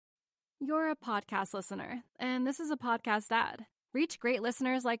You're a podcast listener, and this is a podcast ad. Reach great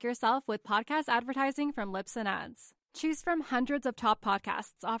listeners like yourself with podcast advertising from Libsyn Ads. Choose from hundreds of top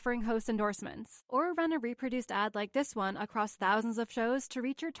podcasts offering host endorsements, or run a reproduced ad like this one across thousands of shows to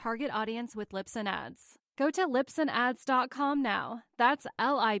reach your target audience with Libsyn Ads. Go to libsynads.com now. That's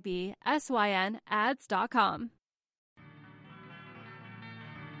LIBSYN ads.com.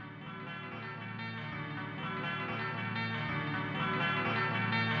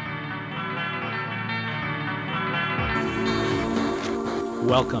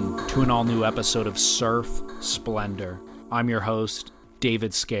 Welcome to an all-new episode of Surf Splendor. I'm your host,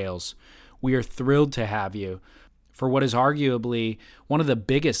 David Scales. We are thrilled to have you for what is arguably one of the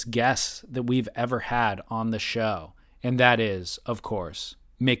biggest guests that we've ever had on the show, and that is, of course,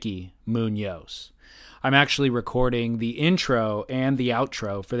 Mickey Munoz. I'm actually recording the intro and the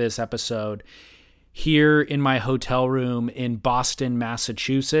outro for this episode here in my hotel room in Boston,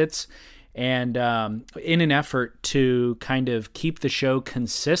 Massachusetts. And in an effort to kind of keep the show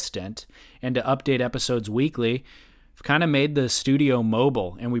consistent and to update episodes weekly, I've kind of made the studio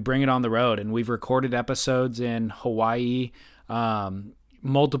mobile and we bring it on the road. And we've recorded episodes in Hawaii,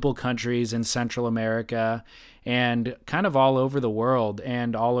 multiple countries in Central America, and kind of all over the world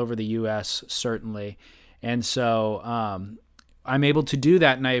and all over the U.S. certainly. And so I'm able to do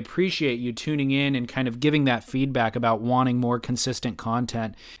that, and I appreciate you tuning in and kind of giving that feedback about wanting more consistent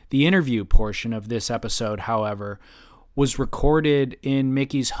content. The interview portion of this episode, however, was recorded in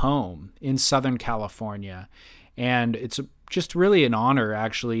Mickey's home in Southern California, and it's just really an honor,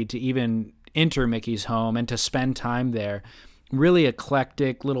 actually, to even enter Mickey's home and to spend time there. Really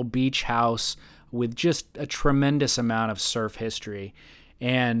eclectic little beach house with just a tremendous amount of surf history.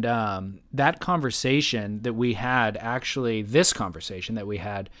 And that conversation that we had, actually, this conversation that we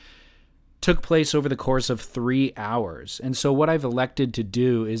had, took place over the course of 3 hours. And so what I've elected to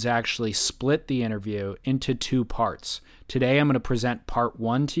do is actually split the interview into two parts. Today I'm going to present part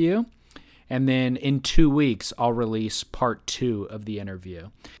one to you, and then in 2 weeks I'll release part two of the interview.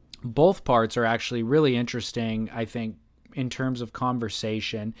 Both parts are actually really interesting, I think, in terms of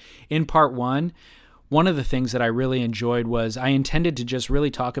conversation. In part one of the things that I really enjoyed was I intended to just really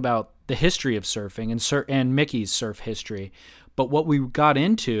talk about the history of surfing and Mickey's surf history. But what we got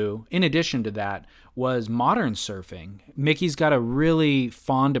into, in addition to that, was modern surfing. Mickey's got a really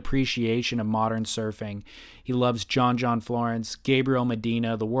fond appreciation of modern surfing. He loves John Florence, Gabriel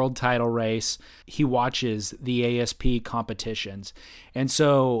Medina, the world title race. He watches the ASP competitions. And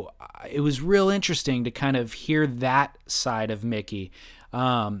so it was real interesting to kind of hear that side of Mickey.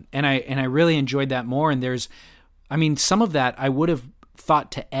 And I really enjoyed that more. And some of that I would have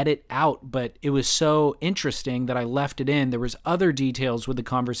thought to edit out, but it was so interesting that I left it in. There was other details with the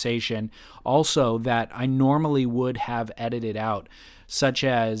conversation also that I normally would have edited out, such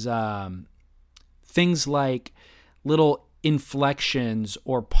as things like little inflections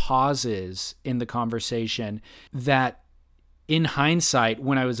or pauses in the conversation that, in hindsight,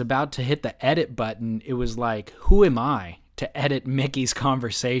 when I was about to hit the edit button, it was like, who am I to edit Mickey's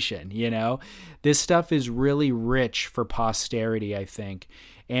conversation? You know, this stuff is really rich for posterity, I think.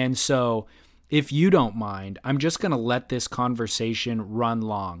 And so if you don't mind, I'm just going to let this conversation run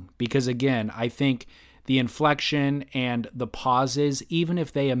long because, again, I think the inflection and the pauses, even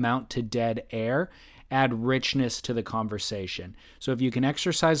if they amount to dead air, add richness to the conversation. So if you can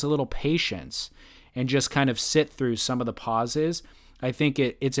exercise a little patience and just kind of sit through some of the pauses, I think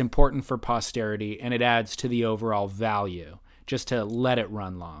it's important for posterity, and it adds to the overall value just to let it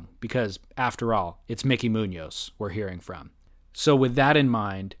run long because, after all, it's Mickey Munoz we're hearing from. So with that in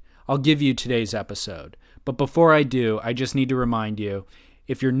mind, I'll give you today's episode. But before I do, I just need to remind you,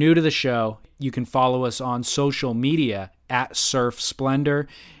 if you're new to the show, you can follow us on social media at Surf Splendor.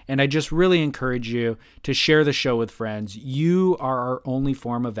 And I just really encourage you to share the show with friends. You are our only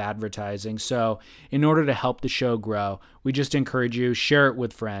form of advertising. So in order to help the show grow, we just encourage you, share it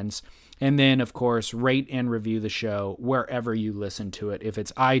with friends. And then, of course, rate and review the show wherever you listen to it. If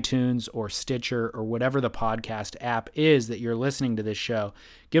it's iTunes or Stitcher or whatever the podcast app is that you're listening to this show,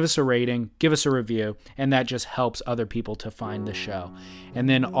 give us a rating, give us a review, and that just helps other people to find the show. And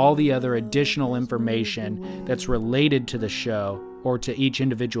then all the other additional information that's related to the show or to each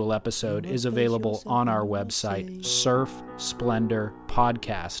individual episode is available on our website,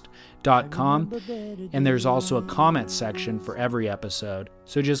 surfsplendorpodcast.com. And there's also a comment section for every episode.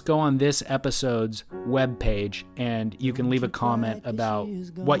 So just go on this episode's webpage and you can leave a comment about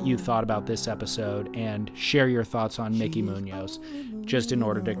what you thought about this episode and share your thoughts on Mickey Munoz, just in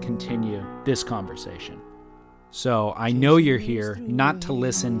order to continue this conversation. So I know you're here not to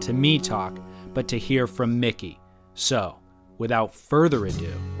listen to me talk, but to hear from Mickey. So without further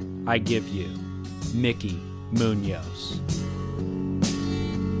ado, I give you Mickey Munoz.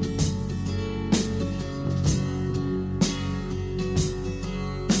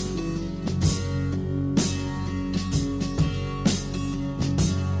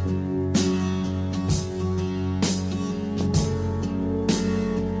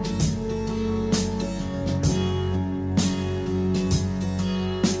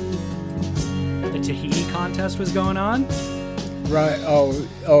 Contest was going on, right?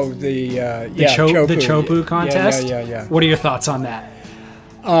 The Chopu contest. Yeah. What are your thoughts on that?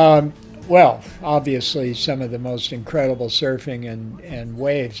 Well, obviously, some of the most incredible surfing and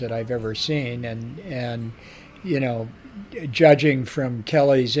waves that I've ever seen, and judging from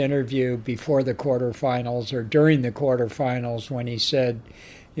Kelly's interview before the quarterfinals or during the quarterfinals when he said,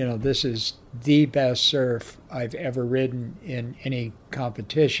 this is the best surf I've ever ridden in any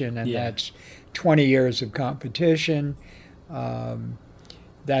competition, and that's 20 years of competition.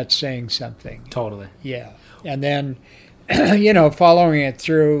 That's saying something. Totally. Yeah. And then, following it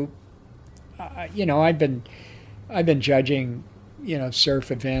through, I've been judging,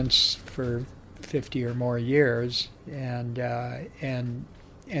 surf events for 50 or more years, and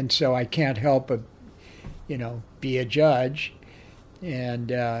so I can't help but, be a judge,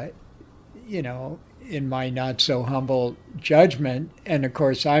 and in my not so humble judgment, and of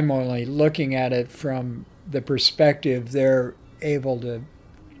course I'm only looking at it from the perspective they're able to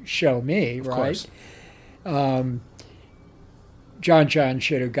show me, right? John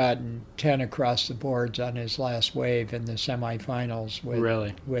should have gotten 10 across the boards on his last wave in the semifinals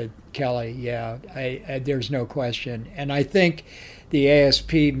with Kelly. Yeah, there's no question. And I think the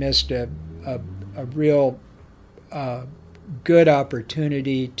ASP missed a real good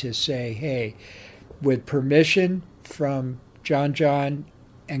opportunity to say, hey, with permission from John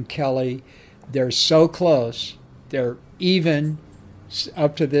and Kelly, they're so close, they're even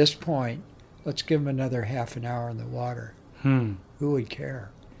up to this point, let's give them another half an hour in the water. Who would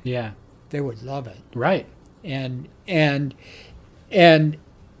care? Yeah. They would love it. Right. And the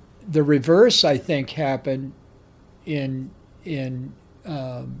reverse, I think, happened in the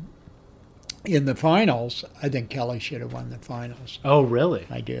finals. I think Kelly should have won the finals. Oh, really?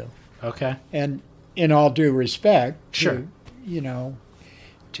 I do. Okay. And in all due respect, sure,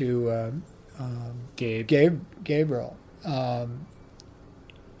 to Gabriel.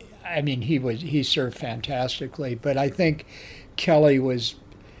 I mean, he surfed fantastically, but I think Kelly was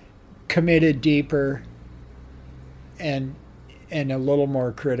committed deeper and a little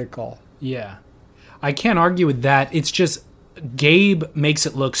more critical. Yeah. I can't argue with that. It's just Gabe makes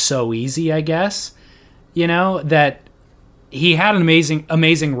it look so easy, I guess. That he had an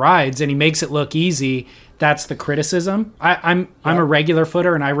amazing rides and he makes it look easy. That's the criticism. I'm a regular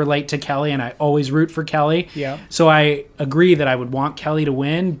footer and I relate to Kelly and I always root for Kelly. Yeah. So I agree that I would want Kelly to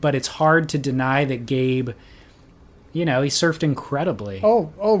win, but it's hard to deny that Gabe, he surfed incredibly.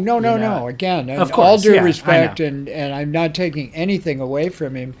 Oh, no. Again, of course, all due respect, and I'm not taking anything away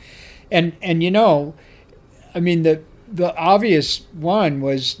from him. And I mean, the obvious one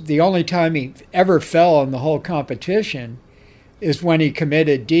was the only time he ever fell in the whole competition is when he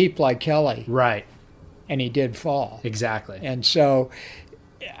committed deep like Kelly. Right. And he did fall. Exactly. And so,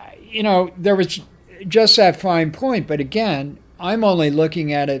 there was just that fine point. But again, I'm only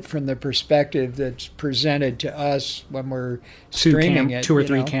looking at it from the perspective that's presented to us when we're streaming it. 2 or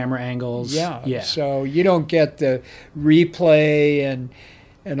 3 camera angles. Yeah. So you don't get the replay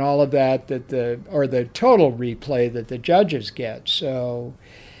and all of that or the total replay that the judges get. So,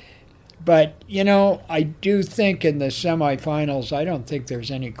 but I do think in the semifinals, I don't think there's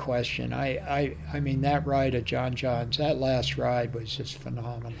any question. I mean, that ride at John's, that last ride was just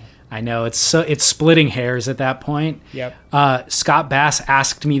phenomenal. I know it's splitting hairs at that point. Yep. Scott Bass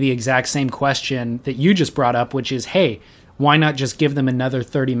asked me the exact same question that you just brought up, which is, hey, why not just give them another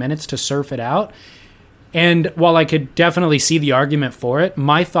 30 minutes to surf it out? And while I could definitely see the argument for it,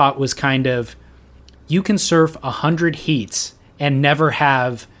 my thought was kind of, you can surf 100 heats and never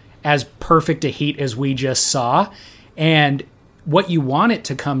have as perfect a heat as we just saw. And what you want it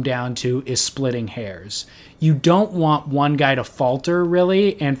to come down to is splitting hairs. You don't want one guy to falter,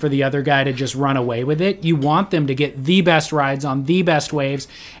 really, and for the other guy to just run away with it. You want them to get the best rides on the best waves,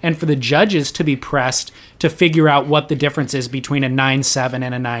 and for the judges to be pressed to figure out what the difference is between a 9.7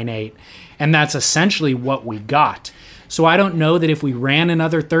 and a 9.8. And that's essentially what we got. So I don't know that if we ran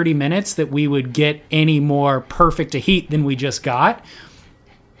another 30 minutes that we would get any more perfect a heat than we just got.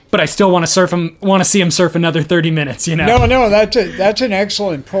 But I still want to see him surf another 30 minutes, No, that's an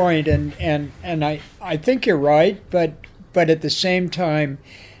excellent point, and I think you're right, but at the same time,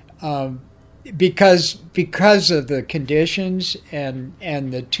 because of the conditions and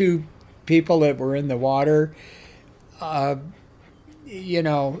the two people that were in the water,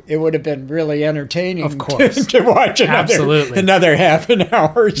 it would have been really entertaining, of course, to watch another half an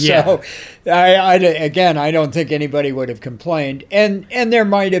hour. Yeah. So, I don't think anybody would have complained, and there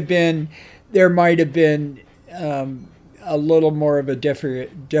might have been a little more of a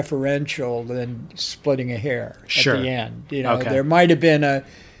differential than splitting a hair at the end. Okay. There might have been a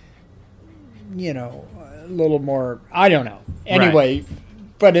little more. I don't know. Anyway. Right.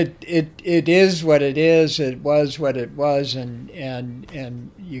 But it is what it is. It was what it was,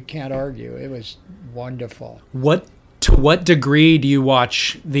 and you can't argue. It was wonderful. To what degree do you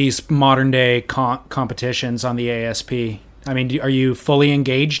watch these modern day competitions on the ASP? I mean, are you fully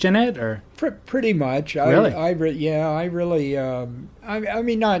engaged in it, or pretty much? Really? I really. I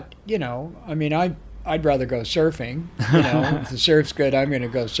mean, not. I mean, I'd rather go surfing. If the surf's good, I'm going to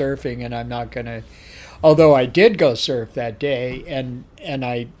go surfing, and I'm not going to. Although I did go surf that day, and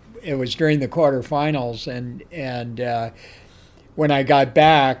it was during the quarterfinals, and when I got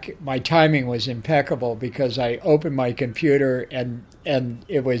back, my timing was impeccable because I opened my computer and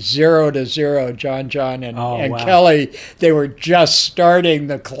it was 0-0. John and wow. Kelly, they were just starting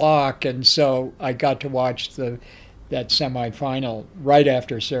the clock, and so I got to watch that semifinal right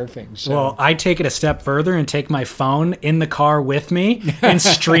after surfing. So. Well, I take it a step further and take my phone in the car with me and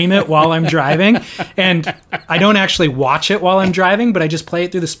stream it while I'm driving. And I don't actually watch it while I'm driving, but I just play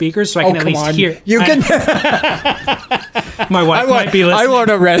it through the speakers so I can at least hear. You can. My wife might be listening. I won't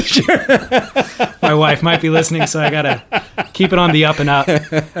arrest you. My wife might be listening, so I gotta keep it on the up and up.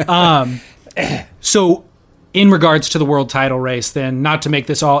 So, in regards to the world title race, then, not to make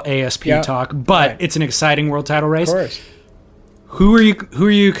this all ASP talk, but it's an exciting world title race. Of course. Who are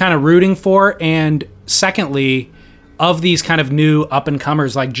you kind of rooting for? And secondly, of these kind of new up and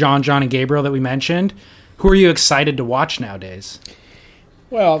comers like John, and Gabriel that we mentioned, who are you excited to watch nowadays?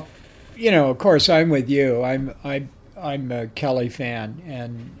 Well, of course, I'm with you. I'm a Kelly fan,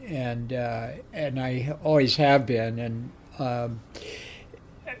 and I always have been, and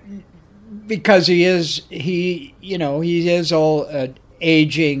because he is an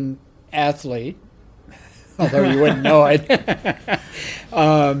aging athlete, although you wouldn't know it,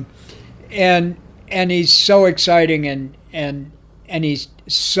 and he's so exciting, and he's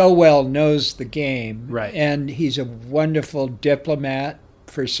so well knows the game, right? And he's a wonderful diplomat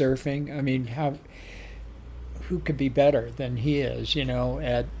for surfing. I mean, who could be better than he is?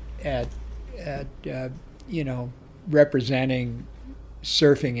 At representing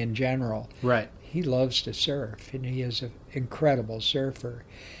surfing in general. Right. He loves to surf, and he is an incredible surfer.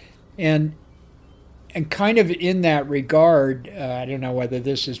 And kind of in that regard, I don't know whether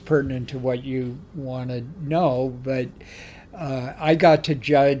this is pertinent to what you want to know, but I got to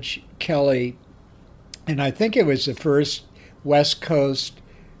judge Kelly, and I think it was the first West Coast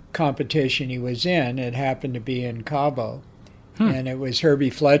competition he was in. It happened to be in Cabo, and it was Herbie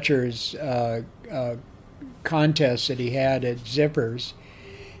Fletcher's contest that he had at Zippers,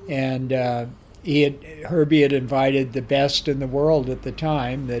 and Herbie had invited the best in the world at the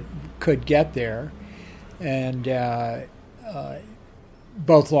time that could get there, and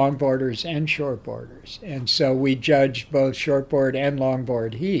both longboarders and shortboarders, and so we judged both shortboard and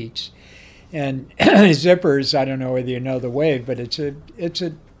longboard heats. And Zippers, I don't know whether you know the wave, but it's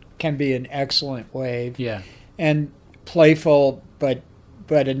can be an excellent wave, and playful, but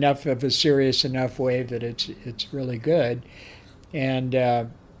enough of a serious enough wave that it's really good. And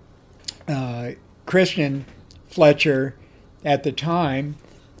Christian Fletcher at the time,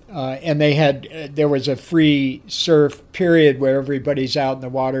 and there was a free surf period where everybody's out in the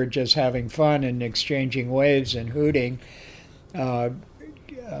water just having fun and exchanging waves and hooting.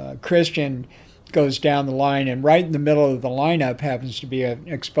 Christian goes down the line, and right in the middle of the lineup happens to be an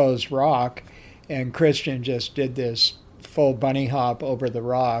exposed rock, and Christian just did this full bunny hop over the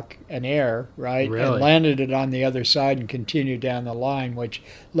rock and air, right? Really? And landed it on the other side and continued down the line, which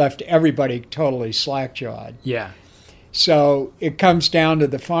left everybody totally slack-jawed. Yeah. So it comes down to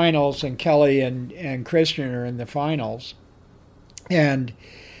the finals, and Kelly and Christian are in the finals. And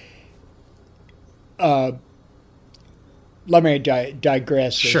let me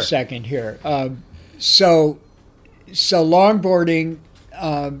digress a second here. So longboarding,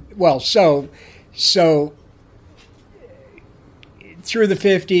 so through the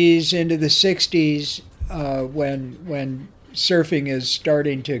 50s into the 60s, when surfing is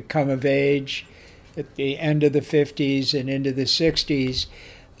starting to come of age, at the end of the 50s and into the 60s,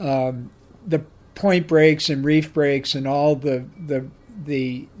 the point breaks and reef breaks and all the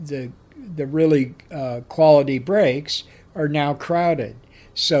really quality breaks are now crowded.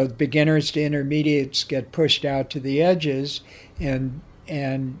 So beginners to intermediates get pushed out to the edges, and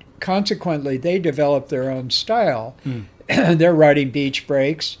consequently they develop their own style. They're riding beach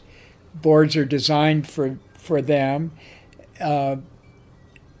breaks. Boards are designed for them.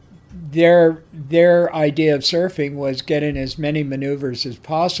 Their idea of surfing was get in as many maneuvers as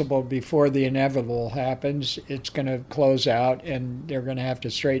possible before the inevitable happens. It's going to close out, and they're going to have to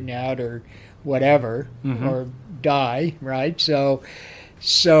straighten out or whatever, or die, right? So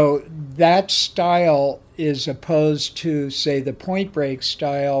that style is opposed to, say, the point break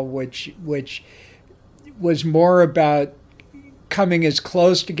style, which was more about coming as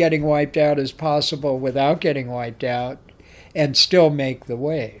close to getting wiped out as possible without getting wiped out, and still make the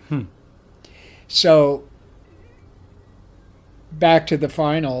wave. So back to the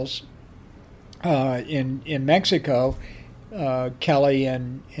finals in Mexico, Kelly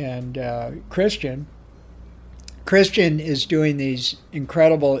and Christian. Christian is doing these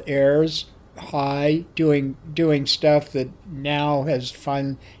incredible airs high, doing stuff that now has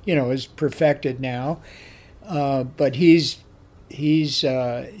is perfected now, but he's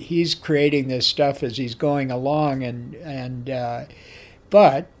creating this stuff as he's going along,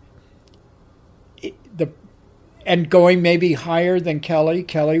 but going maybe higher than Kelly.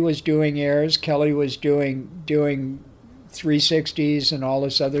 Kelly was doing airs. Kelly was doing 360s and all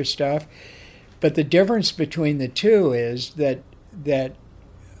this other stuff. But the difference between the two is that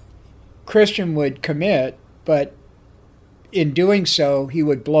Christian would commit, but in doing so, he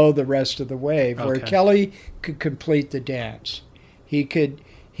would blow the rest of the wave, where Kelly could complete the dance. He could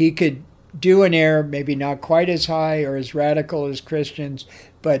do an air, maybe not quite as high or as radical as Christian's,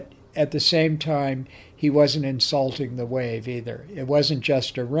 but at the same time, he wasn't insulting the wave either. It wasn't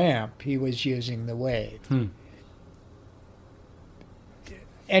just a ramp. He was using the wave.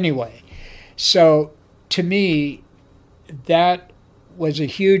 Anyway, so to me, that was a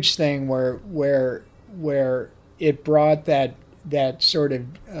huge thing where it brought that sort of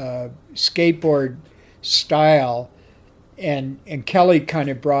skateboard style, and Kelly kind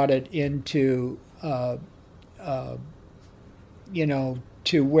of brought it into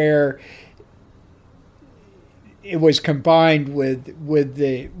to where it was combined with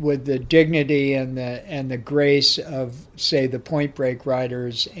the dignity and the grace of, say, the point break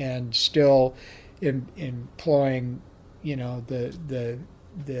riders, and still employing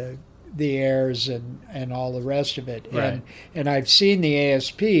the airs and all the rest of it. Right. And I've seen the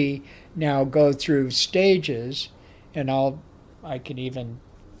ASP now go through stages, and I can even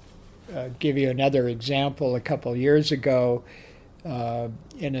give you another example. A couple years ago,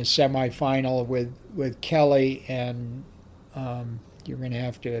 in a semifinal with Kelly and you're going to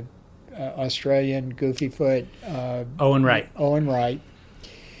have to Australian Goofyfoot, Owen Wright.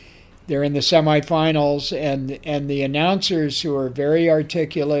 They're in the semifinals, and the announcers, who are very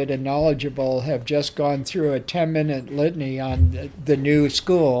articulate and knowledgeable, have just gone through a 10-minute litany on the new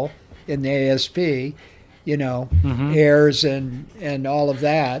school in the ASP, airs and all of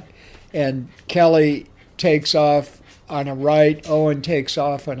that. And Kelly takes off on a right, Owen takes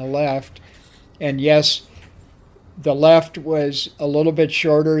off on a left. And yes, the left was a little bit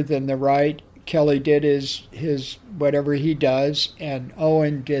shorter than the right. Kelly did his whatever he does, and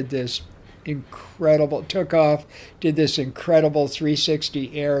Owen did this incredible, took off, did this incredible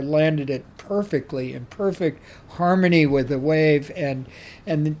 360 air, landed it perfectly, in perfect harmony with the wave, and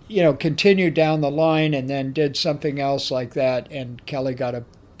continued down the line, and then did something else like that, and Kelly got a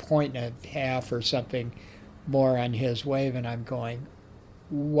 1.5 or something more on his wave, and I'm going,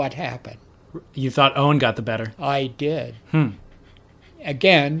 what happened? You thought Owen got the better? I did.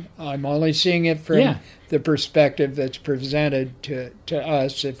 Again, I'm only seeing it from the perspective that's presented to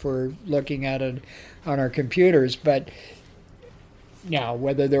us if we're looking at it on our computers. But now,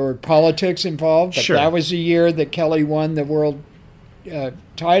 whether there were politics involved, but that was the year that Kelly won the world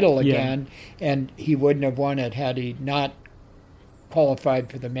title again, and he wouldn't have won it had he not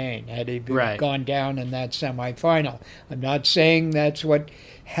qualified for the main, had he gone down in that semifinal. I'm not saying that's what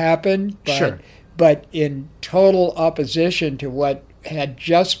happened, but in total opposition to what had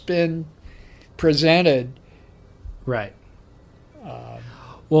just been presented. Right. And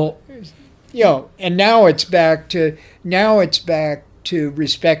now it's back to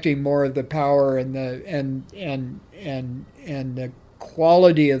respecting more of the power and the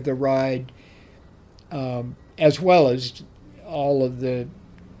quality of the ride, as well as all of the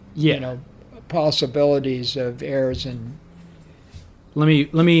possibilities of airs and. Let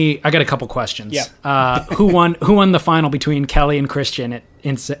me. I got a couple questions. Yeah. Who won the final between Kelly and Christian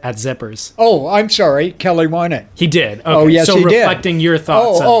at Zippers. Oh, I'm sorry. Kelly won it. He did. Okay. Oh, yes, so he did. reflecting your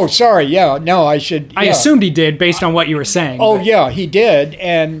thoughts. Sorry. Yeah, no, I should. I yeah. assumed he did based on what you were saying. Oh, but. yeah, he did.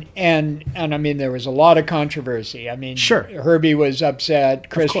 And I mean, there was a lot of controversy. I mean, sure. Herbie was upset.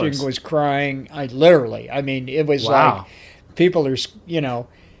 Christian was crying. I mean, it was like people are,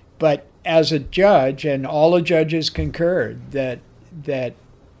 but as a judge, and all the judges concurred that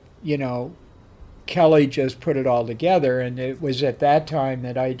Kelly just put it all together. And it was at that time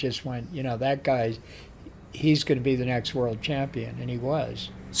that I just went, that guy, he's going to be the next world champion. And he was.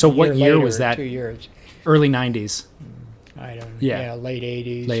 So what year was that? 2 years. Early 90s. I don't know. Yeah, late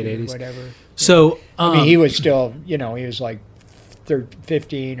 80s. Late 80s. Whatever. So, I mean, he was still, he was like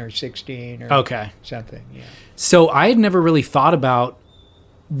 15 or 16 or something. Yeah. So I had never really thought about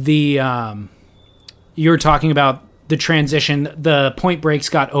you were talking about the transition, the point breaks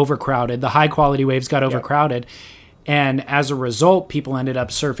got overcrowded, the high quality waves got overcrowded. And as a result, people ended up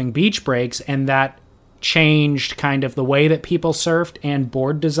surfing beach breaks, and that changed kind of the way that people surfed and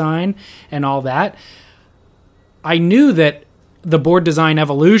board design and all that. I knew that the board design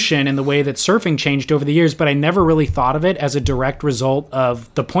evolution and the way that surfing changed over the years, but I never really thought of it as a direct result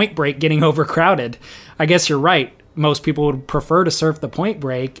of the point break getting overcrowded. I guess you're right. Most people would prefer to surf the point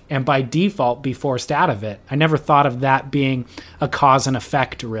break and by default be forced out of it. I never thought of that being a cause and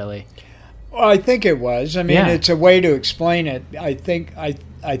effect, really. Well, I think it was. I mean, it's a way to explain it. I think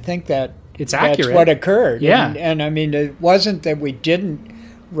that it's accurate. That's what occurred. Yeah. And I mean, it wasn't that we didn't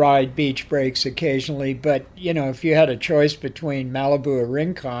ride beach breaks occasionally, but, if you had a choice between Malibu or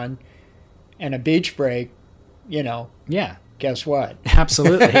Rincon and a beach break, Yeah. Guess what?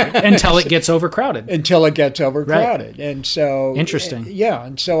 Absolutely. Until it gets overcrowded. Right. And so... Interesting. Yeah.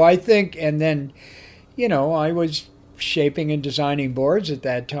 And so I think, and then, I was shaping and designing boards at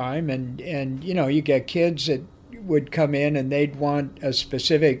that time. And you get kids that would come in and they'd want a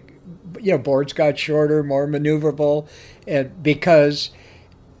specific, boards got shorter, more maneuverable, and because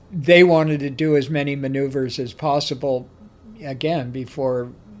they wanted to do as many maneuvers as possible, again,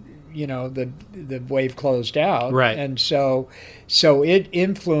 before... the wave closed out, right? And so it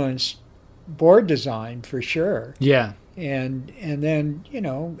influenced board design for sure. Yeah, and then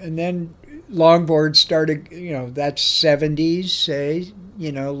and then longboards started. That's 70s, say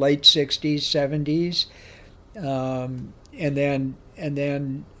late 60s, 70s, and then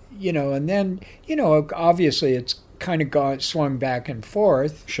obviously it's kind of swung back and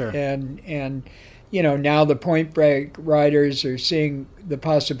forth. Sure, and. Now the point break riders are seeing the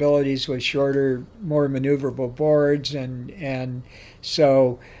possibilities with shorter, more maneuverable boards, and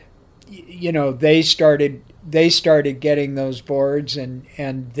so they started getting those boards,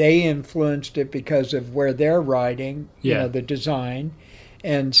 and they influenced it because of where they're riding, the design,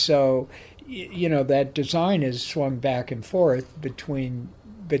 and so that design is swung back and forth between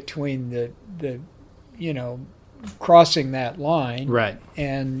the crossing that line, right,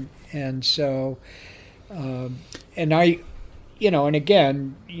 and so, and I, and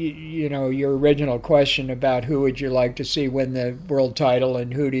again, your original question about who would you like to see win the world title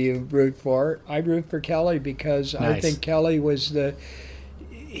and who do you root for? I root for Kelly because nice. I think Kelly was the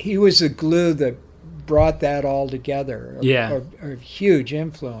glue that brought that all together. A huge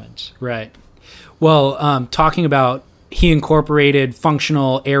influence. Right. Well, talking about he incorporated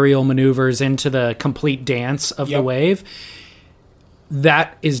functional aerial maneuvers into the complete dance of the wave.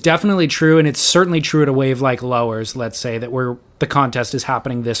 That is definitely true, and it's certainly true at a wave like Lowers, let's say, that where the contest is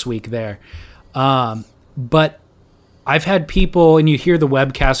happening this week there. But I've had people, and you hear the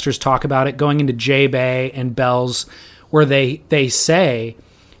webcasters talk about it, going into J-Bay and Bells, where they say,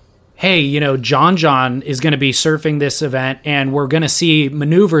 hey, John is going to be surfing this event, and we're going to see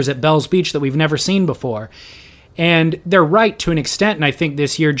maneuvers at Bells Beach that we've never seen before. And they're right to an extent, and I think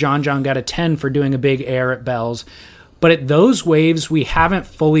this year John got a 10 for doing a big air at Bells. But at those waves, we haven't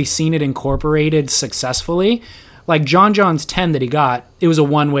fully seen it incorporated successfully. Like John's 10 that he got, it was a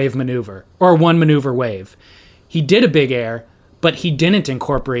one-wave maneuver, or a one-maneuver wave. He did a big air, but he didn't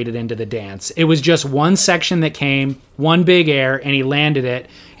incorporate it into the dance. It was just one section that came, one big air, and he landed it.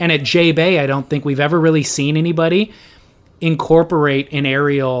 And at J-Bay, I don't think we've ever really seen anybody incorporate an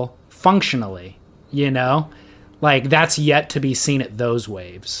aerial functionally, Like, that's yet to be seen at those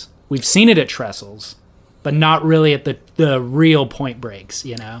waves. We've seen it at Trestles, but not really at the real point breaks,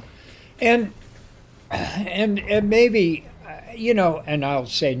 And maybe, and I'll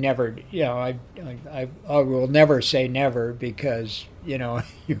say never, I will never say never because,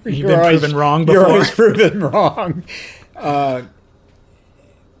 you've been proven wrong before. You're always proven wrong.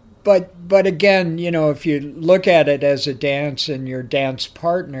 But again, if you look at it as a dance and your dance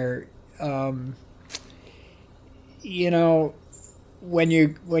partner, when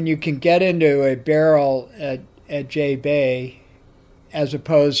you can get into a barrel at J Bay, as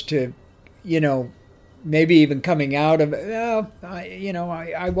opposed to, maybe even coming out of it,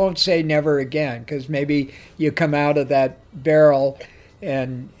 I won't say never again, because maybe you come out of that barrel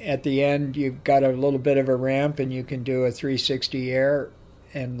and at the end you've got a little bit of a ramp and you can do a 360 air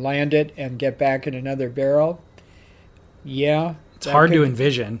and land it and get back in another barrel. Yeah. It's hard to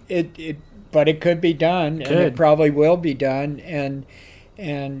envision. But it could be done, and it probably will be done. And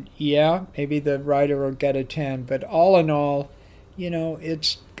yeah, maybe the rider will get a 10. But all in all,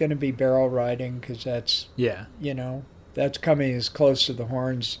 it's going to be barrel riding, because that's, that's coming as close to the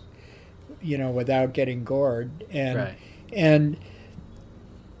horns, without getting gored. And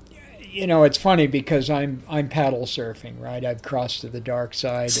it's funny because I'm paddle surfing, right? I've crossed to the dark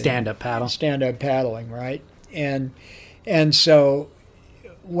side. Stand-up paddling, right? And so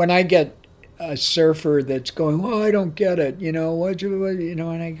when I get a surfer that's going, well, I don't get it,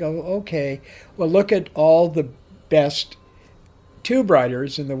 and I go, okay, well, look at all the best tube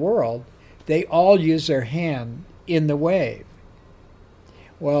riders in the world. They all use their hand in the wave.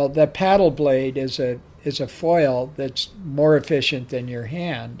 Well, the paddle blade is a foil that's more efficient than your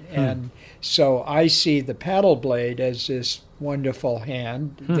hand. And so I see the paddle blade as this wonderful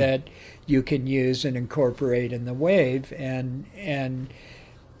hand that you can use and incorporate in the wave. And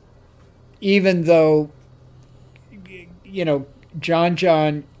even though,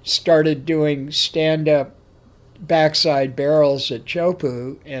 John started doing stand-up backside barrels at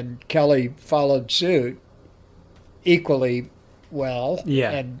Chopu, and Kelly followed suit equally well,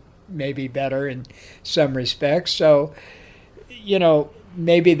 and maybe better in some respects. So,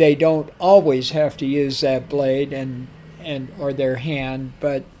 maybe they don't always have to use that blade and or their hand,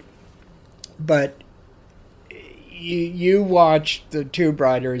 but you watch the tube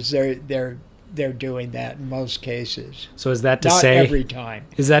riders, they're doing that in most cases. So is that to Not say every time?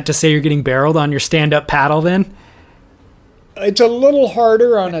 Is that to say you're getting barreled on your stand-up paddle then? It's a little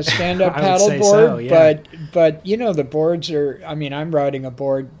harder on a stand-up paddle board, so, yeah. but the boards are. I mean, I'm riding a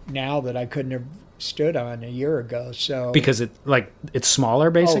board now that I couldn't have stood on a year ago. So because it's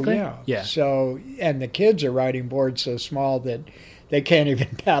smaller, basically. Oh, yeah. So and the kids are riding boards so small that they can't even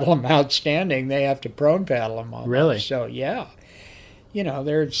paddle them out standing. They have to prone paddle them almost. Really? So yeah.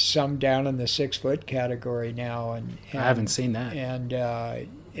 There's some down in the 6-foot category now, and I haven't seen that. And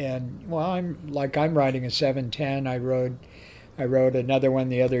well, I'm riding a 710. I rode another one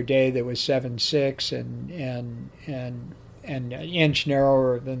the other day that was 7.6 and an inch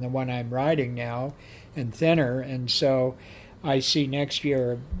narrower than the one I'm riding now, and thinner. And so I see next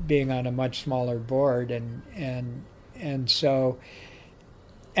year being on a much smaller board, and so.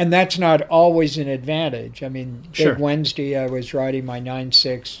 And that's not always an advantage. I mean, Sure. Big Wednesday I was riding my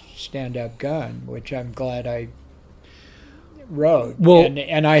 9.6 stand-up gun, which I'm glad I rode. Well,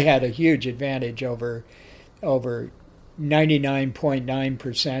 and I had a huge advantage over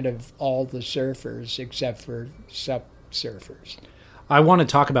 99.9% of all the surfers except for sup surfers. I want to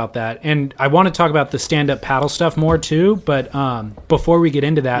talk about that, and I want to talk about the stand-up paddle stuff more too, but before we get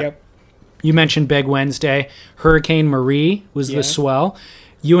into that, You mentioned Big Wednesday. Hurricane Marie was the swell.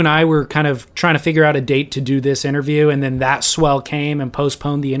 You and I were kind of trying to figure out a date to do this interview, and then that swell came and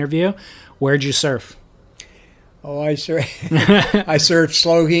postponed the interview. Where'd you surf? Oh, I surfed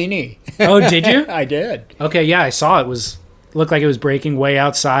Slohini. Oh, did you? I did. Okay, yeah, I saw it. Looked like it was breaking way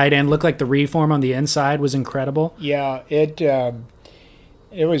outside, and looked like the reform on the inside was incredible. Yeah, it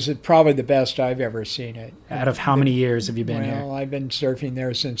was probably the best I've ever seen it. Out of how many years have you been here? Well, I've been surfing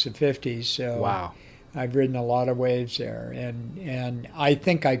there since the 50s, so wow. I've ridden a lot of waves there, and I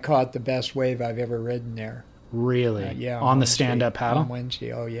think I caught the best wave I've ever ridden there. Really? Yeah. On the stand-up paddle? On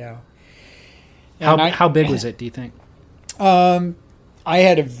Wednesday, oh yeah. How big was it, do you think? I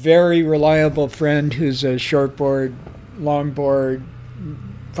had a very reliable friend who's a shortboard, longboard,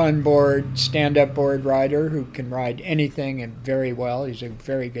 fun board, stand-up board rider who can ride anything and very well. He's a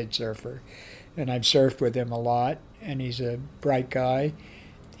very good surfer, and I've surfed with him a lot, and he's a bright guy.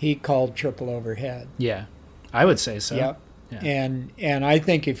 He called triple overhead. Yeah, I would say so. Yep. Yeah. And I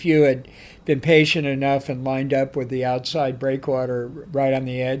think if you had been patient enough and lined up with the outside breakwater right on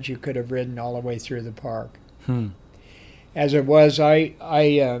the edge, you could have ridden all the way through the park. As it was,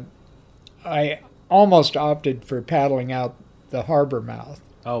 I almost opted for paddling out the harbor mouth.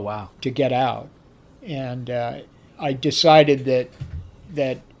 Oh, wow. To get out. And I decided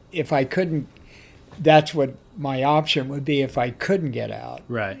that if I couldn't, that's what my option would be if I couldn't get out.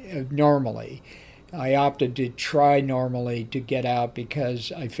 Right. Normally. I opted to try normally to get out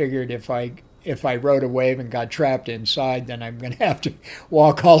because I figured if I rode a wave and got trapped inside, then I'm going to have to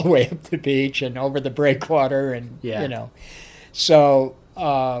walk all the way up the beach and over the breakwater and, So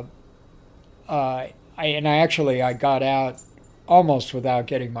I got out almost without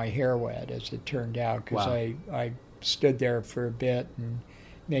getting my hair wet, as it turned out, because I stood there for a bit and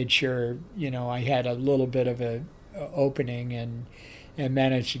made sure, I had a little bit of a opening and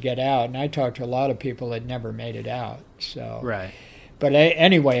managed to get out. And I talked to a lot of people that never made it out. So right. But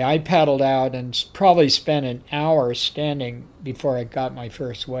anyway, I paddled out and probably spent an hour standing before I got my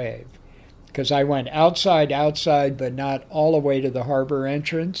first wave, because I went outside, but not all the way to the harbor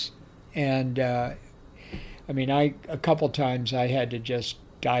entrance. And a couple times I had to just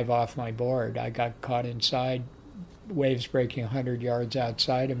dive off my board. I got caught inside, waves breaking 100 yards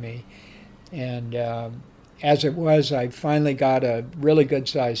outside of me. And as it was, I finally got a really good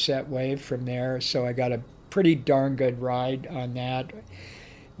sized set wave from there, so I got a pretty darn good ride on that.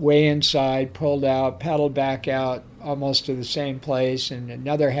 Way inside, pulled out, paddled back out almost to the same place. In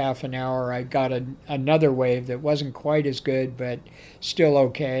another half an hour, I got another wave that wasn't quite as good, but still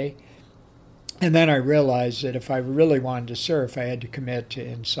okay. And then I realized that if I really wanted to surf, I had to commit to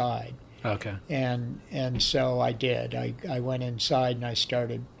inside. Okay. And so I did. I went inside and I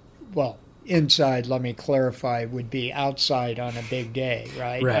started, inside, let me clarify, would be outside on a big day,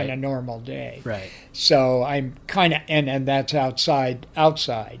 right? Right. On a normal day. Right. So I'm kind of, and that's outside,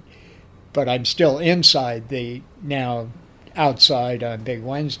 but I'm still inside now outside on Big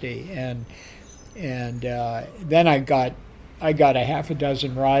Wednesday. And then I got a half a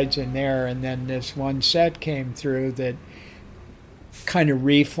dozen rides in there, and then this one set came through that kind of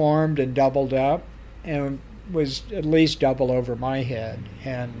reformed and doubled up and was at least double over my head.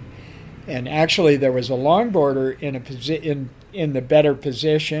 And actually there was a longboarder in the better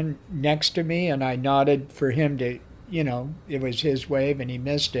position next to me, and I nodded for him to, it was his wave and he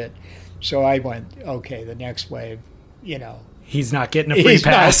missed it. So I went, okay, the next wave, He's not getting a free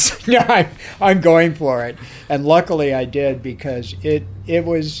pass. I'm going for it. And luckily I did, because it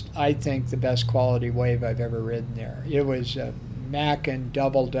was, I think, the best quality wave I've ever ridden there. It was a Mackin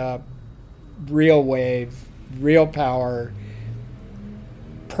doubled up, real wave, real power,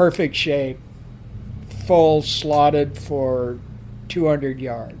 perfect shape, full slotted for 200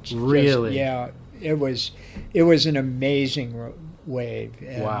 yards. Really? It was an amazing wave.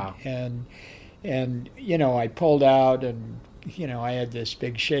 And, wow. And I pulled out, and I had this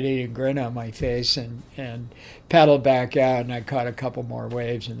big shit-eating grin on my face, and paddled back out, and I caught a couple more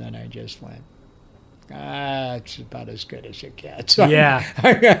waves, and then I just went, it's about as good as it gets.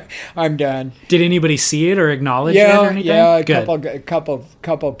 I'm done. Did anybody see it or acknowledge it or anything? Yeah, a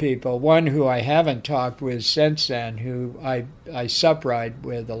couple people. One who I haven't talked with since then, who I sup ride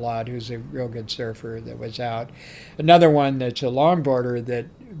with a lot, who's a real good surfer, that was out. Another one that's a longboarder that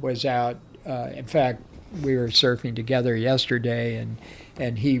was out. In fact, we were surfing together yesterday,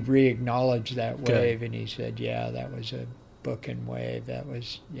 and he re-acknowledged that wave, good. And he said, that was a booking wave. That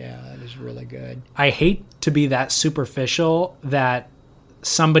was really good. I hate to be that superficial that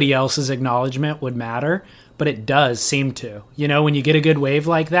somebody else's acknowledgement would matter, but it does seem to. When you get a good wave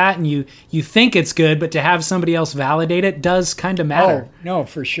like that and you think it's good, but to have somebody else validate it does kind of matter. Oh, no,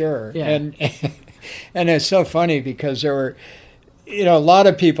 for sure. Yeah. And it's so funny, because there were, a lot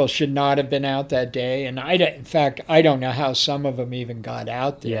of people should not have been out that day. And in fact, I don't know how some of them even got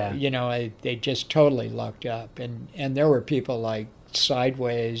out there. Yeah. They just totally lucked up. And there were people like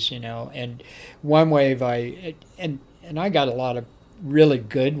sideways, and one wave and I got a lot of really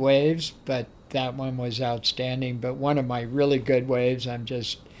good waves, but that one was outstanding. But one of my really good waves, I'm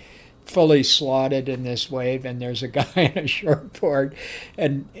just fully slotted in this wave, and there's a guy on a shortboard,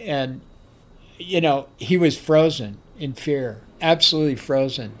 and he was frozen in fear. Absolutely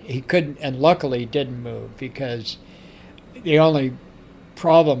frozen. He couldn't, and luckily didn't move, because the only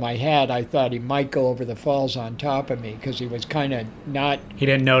problem I had, I thought he might go over the falls on top of me, because he was kind of not... He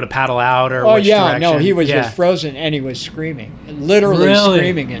didn't know to paddle out or which direction? No, he was just frozen, and he was screaming. Literally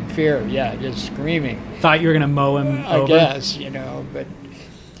screaming in fear. Yeah, just screaming. Thought you were going to mow him over? I guess, but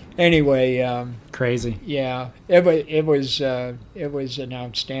anyway... Crazy. Yeah, it was an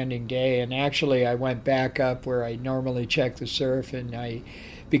outstanding day, and actually I went back up where I normally check the surf, and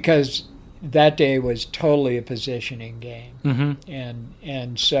because that day was totally a positioning game,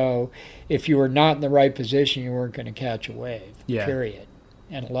 and so if you were not in the right position, you weren't going to catch a wave. Yeah. Period.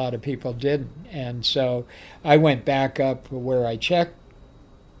 And a lot of people didn't, and so I went back up where I checked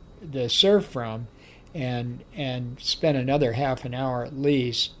the surf from, and spent another half an hour at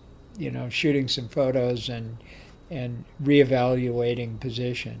least, shooting some photos and reevaluating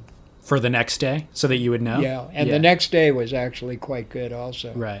position. For the next day, so that you would know? Yeah, and the next day was actually quite good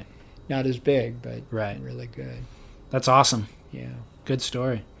also. Right. Not as big, but right. Really good. That's awesome. Yeah. Good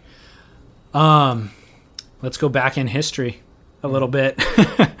story. Let's go back in history. a little bit.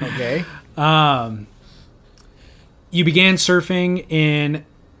 Okay. You began surfing in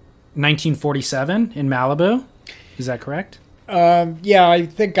 1947 in Malibu. Is that correct? Yeah, I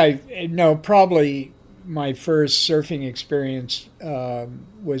think probably my first surfing experience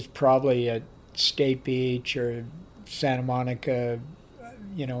was probably at State Beach or Santa Monica,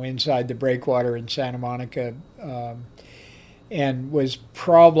 inside the breakwater in Santa Monica, and was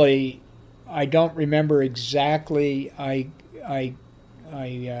probably, I don't remember exactly, I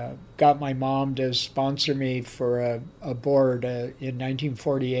got my mom to sponsor me for a board. In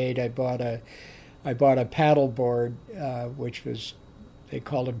 1948, I bought a paddle board, which was, they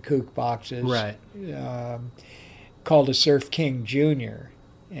called them kook boxes. Right. Called a Surf King Junior.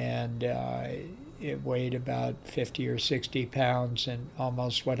 And it weighed about 50 or 60 pounds and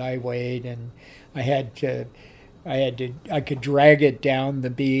almost what I weighed. And I could drag it down the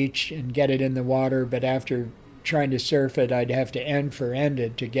beach and get it in the water, but after trying to surf it, I'd have to end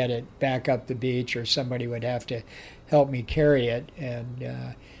it to get it back up the beach, or somebody would have to help me carry it.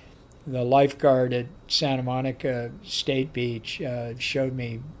 And the lifeguard at Santa Monica State Beach showed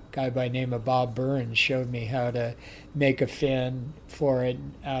me, a guy by the name of Bob Burns showed me how to make a fin for it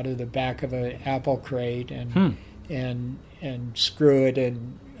out of the back of an apple crate and screw it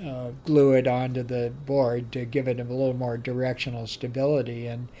and glue it onto the board to give it a little more directional stability.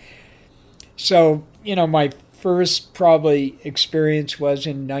 And so, my first probably experience was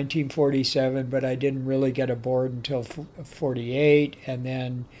in 1947, but I didn't really get aboard until 48. And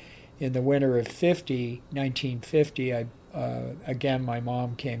then in the winter of 1950, again, my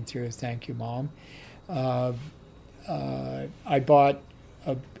mom came through. Thank you, Mom. I bought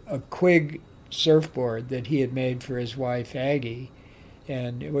a Quigg surfboard that he had made for his wife, Aggie.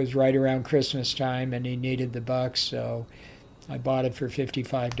 And it was right around Christmas time, and he needed the bucks, so I bought it for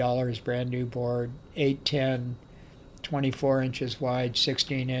 $55, brand new board, 810, 24 inches wide,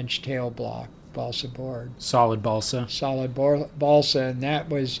 16-inch tail block, balsa board. Solid balsa. Solid balsa, and that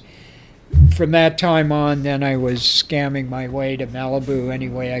was, from that time on, then I was scamming my way to Malibu any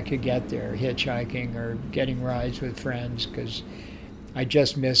way I could get there, hitchhiking or getting rides with friends, because I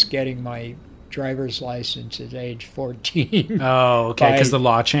just missed getting my driver's license at age 14. Oh, okay, because the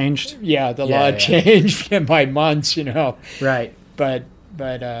law changed? Yeah, the law changed by months, Right. But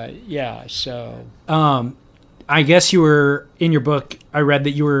yeah, so... I guess you were, in your book, I read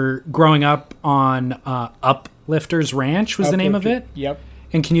that you were growing up on Uplifters Ranch was the name of it? Yep.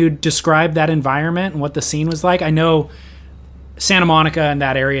 And can you describe that environment and what the scene was like? I know Santa Monica and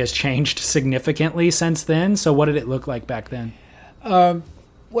that area has changed significantly since then, so what did it look like back then?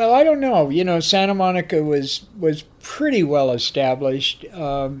 Well, I don't know. Santa Monica was pretty well established.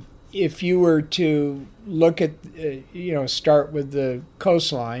 If you were to look at, start with the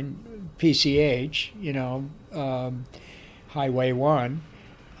coastline, PCH, Highway 1,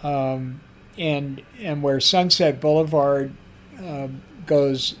 and where Sunset Boulevard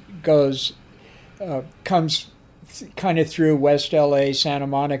comes kind of through West LA, Santa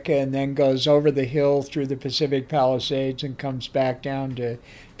Monica, and then goes over the hill through the Pacific Palisades and comes back down to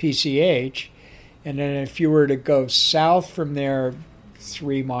PCH. And then if you were to go south from there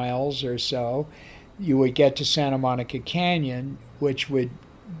 3 miles or so, you would get to Santa Monica Canyon, which would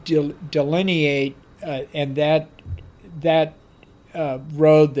delineate, and that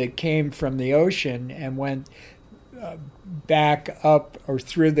road that came from the ocean and went back up or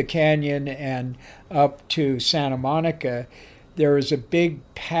through the canyon and up to Santa Monica, there was a big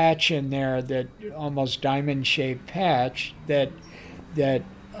patch in there, that almost diamond-shaped patch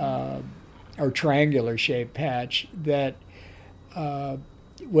or triangular-shaped patch that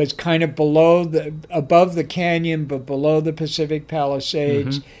was kind of above the canyon, but below the Pacific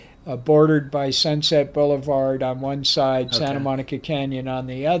Palisades, bordered by Sunset Boulevard on one side, Santa Monica Canyon on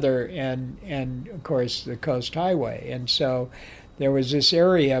the other, and of course the Coast Highway. And so there was this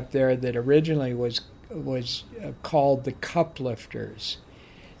area up there that originally was called the Cuplifters,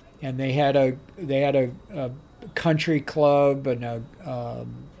 and they had a country club and a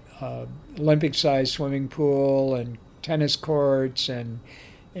Olympic-sized swimming pool and tennis courts and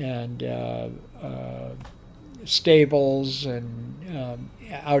stables and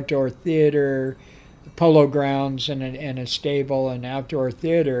outdoor theater, polo grounds and a stable and outdoor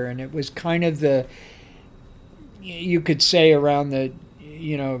theater. And it was kind of you could say around the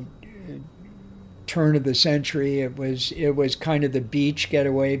turn of the century, it was kind of the beach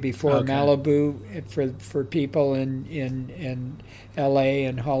getaway before Malibu for people in LA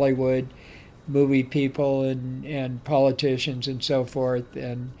and Hollywood, movie people and politicians and so forth.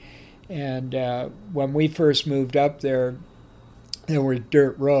 And when we first moved up there were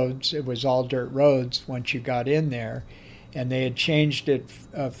dirt roads. It was all dirt roads once you got in there. and they had changed it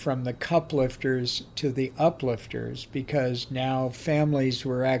from the cuplifters to the uplifters because now families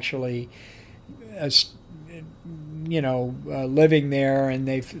were actually living there, and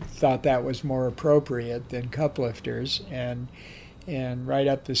they thought that was more appropriate than cuplifters. And right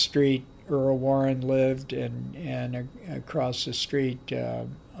up the street, Earl Warren lived, and across the street, the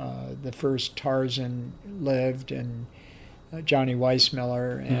first Tarzan lived, and Johnny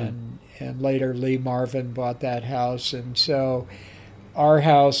Weissmiller, and later Lee Marvin bought that house. And so our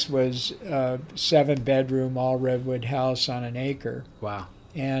house was a 7-bedroom, all redwood house on an acre. Wow.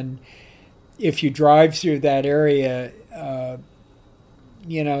 And if you drive through that area, the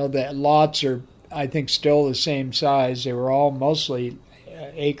lots are, I think, still the same size. They were all mostly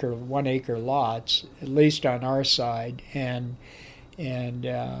 1 acre lots, at least on our side. And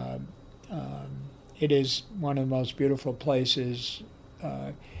it is one of the most beautiful places.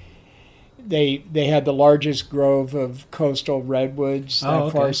 They had the largest grove of coastal redwoods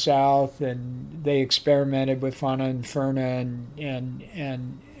far south, and they experimented with fauna and fauna,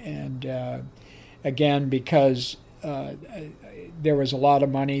 and again, because there was a lot of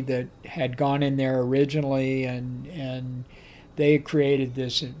money that had gone in there originally, and they created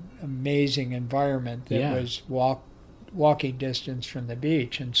this amazing environment that was walking distance from the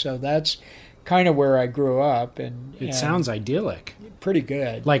beach. And so that's kind of where I grew up. And it sounds idyllic. Pretty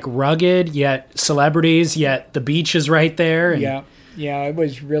good. Like rugged, yet celebrities, yet the beach is right there. And yeah, it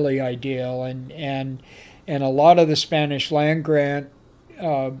was really ideal. And a lot of the Spanish land grant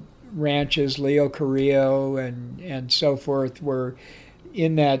ranches, Leo Carrillo and so forth, were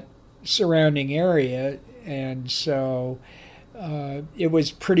in that surrounding area. And so it was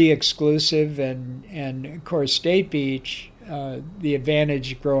pretty exclusive. And of course, State Beach, the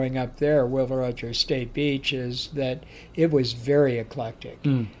advantage growing up there, Will Rogers State Beach, is that it was very eclectic.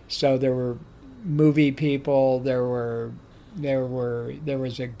 So there were movie people, there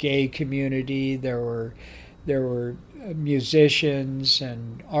was a gay community, there were musicians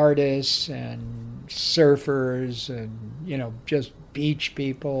and artists and surfers and just beach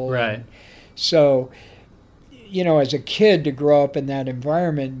people. Right. And so as a kid, to grow up in that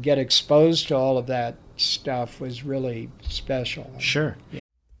environment and get exposed to all of that stuff was really special. Sure. Yeah.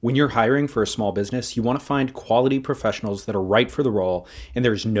 When you're hiring for a small business, you want to find quality professionals that are right for the role, and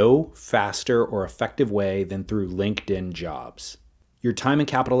there's no faster or effective way than through LinkedIn Jobs. Your time and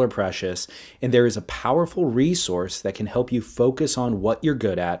capital are precious, and there is a powerful resource that can help you focus on what you're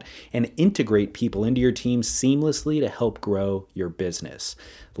good at and integrate people into your team seamlessly to help grow your business.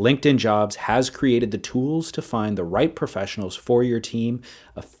 LinkedIn Jobs has created the tools to find the right professionals for your team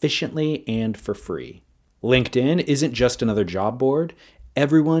efficiently and for free. LinkedIn isn't just another job board.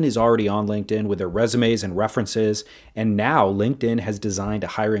 Everyone is already on LinkedIn with their resumes and references, and now LinkedIn has designed a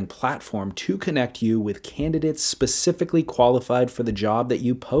hiring platform to connect you with candidates specifically qualified for the job that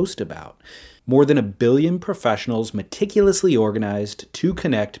you post about. More than 1 billion professionals meticulously organized to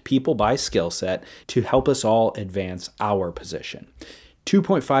connect people by skill set to help us all advance our position.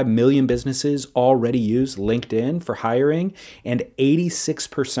 2.5 million businesses already use LinkedIn for hiring, and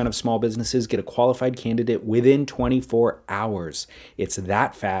 86% of small businesses get a qualified candidate within 24 hours. It's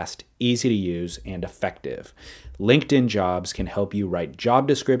that fast, easy to use, and effective. LinkedIn Jobs can help you write job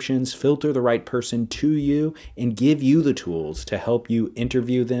descriptions, filter the right person to you, and give you the tools to help you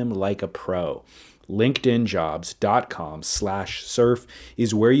interview them like a pro. LinkedInjobs.com/surf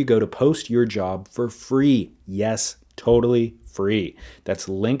is where you go to post your job for free. Yes, totally free. That's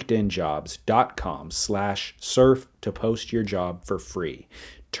LinkedInjobs.com/surf to post your job for free.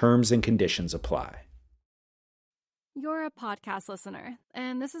 Terms and conditions apply. You're a podcast listener,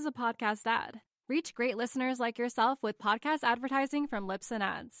 and this is a podcast ad. Reach great listeners like yourself with podcast advertising from Libsyn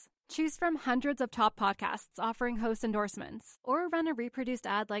Ads. Choose from hundreds of top podcasts offering host endorsements, or run a reproduced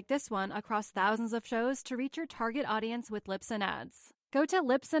ad like this one across thousands of shows to reach your target audience with Libsyn Ads. Go to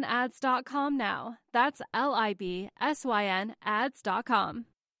libsynads.com now. That's LIBSYN ads.com.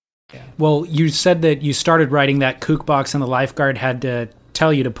 Well, you said that you started writing that kook box and the lifeguard had to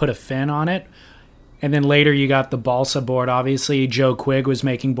tell you to put a fin on it. And then later you got the balsa board, obviously. Joe Quigg was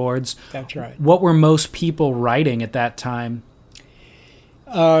making boards. That's right. What were most people writing at that time?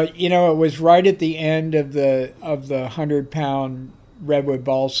 It was right at the end of the 100-pound redwood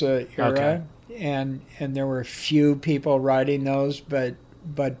balsa era. Okay. And there were a few people writing those, but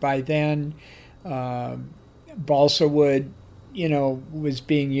by then balsa wood, was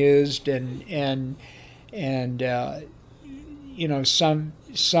being used, and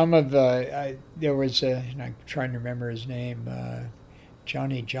some of the there was I'm trying to remember his name,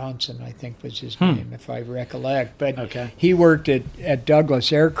 Johnny Johnson, I think was his name, if I recollect. But okay. he worked at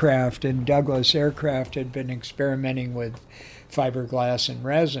Douglas Aircraft, and Douglas Aircraft had been experimenting with fiberglass and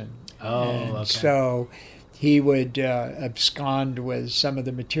resin. Oh, and okay. So he would abscond with some of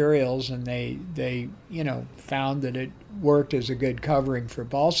the materials, and they found that it worked as a good covering for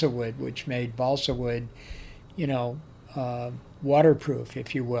balsa wood, which made balsa wood, waterproof,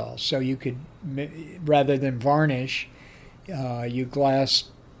 if you will. So you could, rather than varnish, you glassed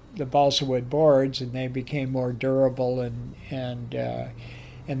the balsa wood boards, and they became more durable, and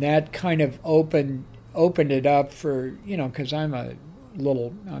that kind of opened it up for, because I'm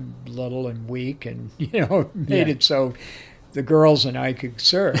little and weak, and made it so the girls and I could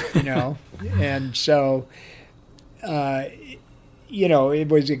surf, and so it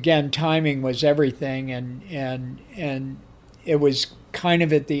was, again, timing was everything, and it was kind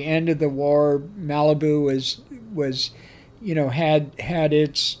of at the end of the war. Malibu was had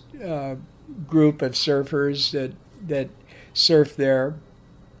its group of surfers that surfed there,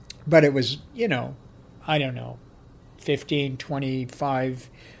 but it was, I don't know, 15, 25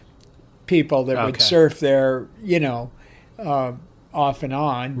 people that would surf there, off and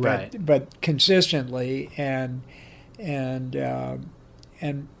on, but consistently, and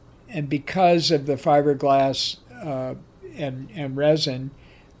because of the fiberglass and resin,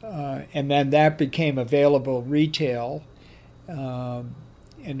 and then that became available retail.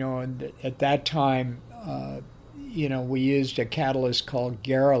 And at that time, we used a catalyst called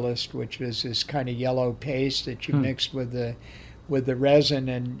Garolist, which was this kind of yellow paste that you mixed with the resin,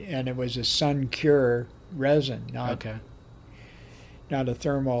 and it was a sun cure resin, not a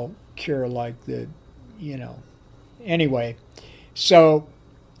thermal cure like the, Anyway, so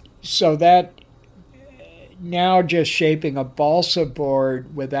that now just shaping a balsa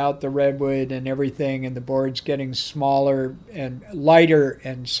board without the redwood and everything, and the board's getting smaller and lighter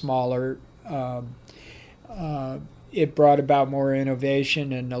and smaller. It brought about more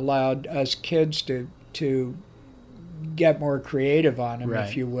innovation and allowed us kids to get more creative on them,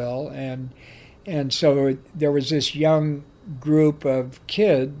 if you will. And so there was this young group of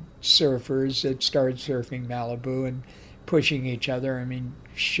kid surfers that started surfing Malibu and pushing each other. I mean,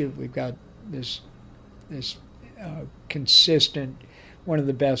 shoot, we've got this consistent, one of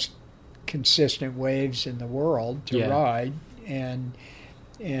the best consistent waves in the world to ride, and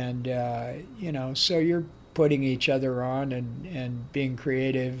so you're putting each other on and being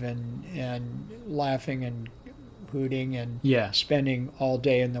creative and laughing and hooting and spending all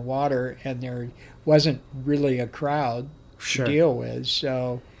day in the water, and there wasn't really a crowd to deal with.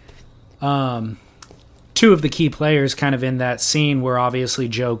 So two of the key players kind of in that scene were obviously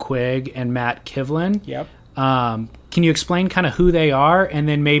Joe Quigg and Matt Kivlin. Yep. Can you explain kind of who they are, and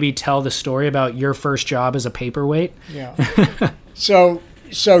then maybe tell the story about your first job as a paperweight? Yeah. So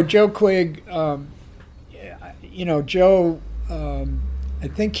Joe Quigg, Joe, I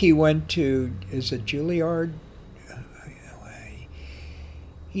think he went to, is it Juilliard?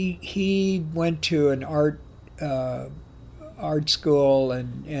 He went to an art school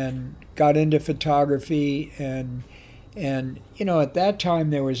and got into photography, and at that time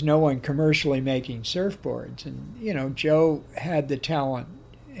there was no one commercially making surfboards, and Joe had the talent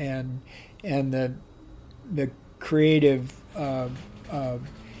and the creative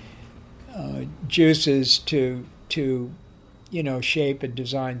juices to shape and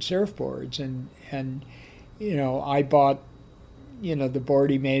design surfboards, and I bought the board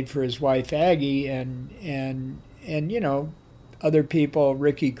he made for his wife Aggie, and other people,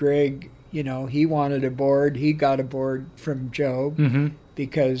 Ricky Grigg, he wanted a board. He got a board from Joe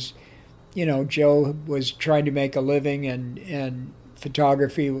because, Joe was trying to make a living, and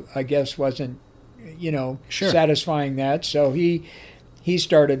photography, I guess, wasn't, satisfying that. So he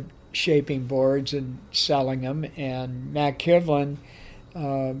started shaping boards and selling them. And Matt Kivlin,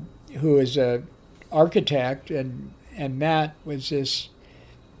 who is a architect, and Matt was this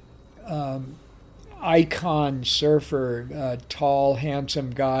icon surfer, tall,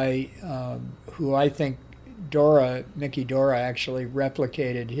 handsome guy, who I think Mickey Dora actually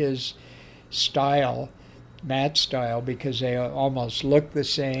replicated his style, Matt's style, because they almost look the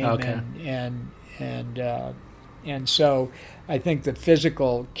same. And so I think the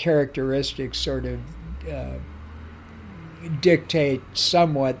physical characteristics sort of dictate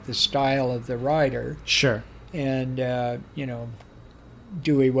somewhat the style of the rider. Sure. And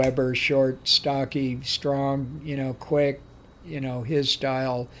Dewey Weber, short, stocky, strong, quick, his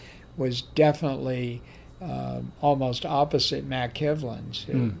style was definitely almost opposite Matt Kivlin's.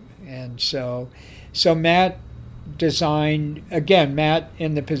 And so Matt designed, again, Matt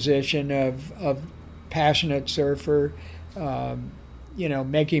in the position of passionate surfer,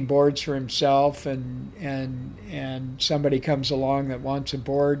 making boards for himself, and somebody comes along that wants a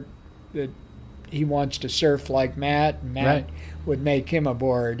board that he wants to surf like Matt, and Matt would make him a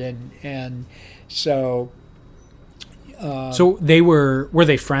board, and so. So were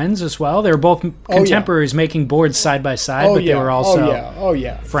they friends as well? They were both contemporaries making boards side by side, but they were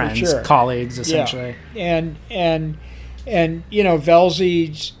also friends, sure. Colleagues, essentially. Yeah. And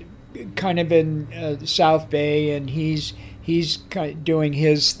Velzy's kind of in South Bay, and he's kind of doing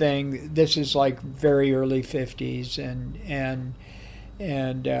his thing. This is like very early 50s, and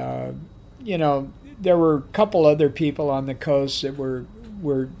there were a couple other people on the coast that were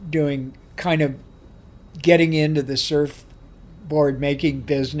doing kind of getting into the surfboard making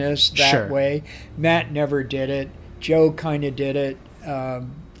business that way. Matt never did it. Joe kind of did it. Of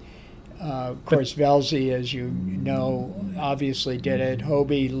course, Velzy, as you know, obviously did it.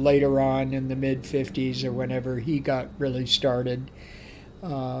 Hobie later on in the mid-50s or whenever he got really started.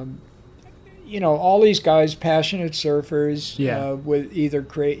 All these guys, passionate surfers, with either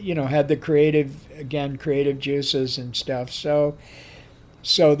had the creative juices and stuff. So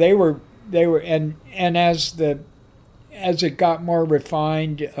they were, and as it got more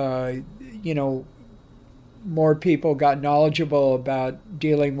refined, more people got knowledgeable about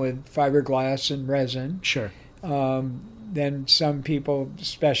dealing with fiberglass and resin. Sure. Then some people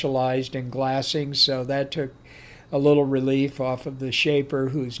specialized in glassing, so that took a little relief off of the shaper,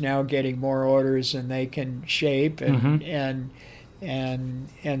 who's now getting more orders than they can shape, and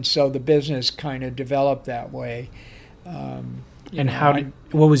so the business kind of developed that way.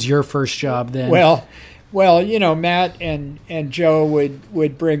 What was your first job then? Well, Matt and Joe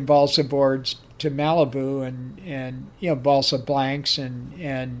would bring balsa boards to Malibu, and balsa blanks,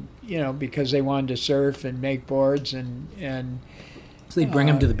 and because they wanted to surf and make boards, and so they'd bring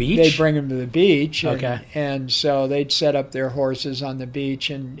them to the beach? They'd bring them to the beach. Okay. And so they'd set up their horses on the beach,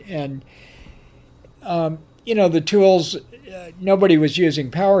 and the tools, nobody was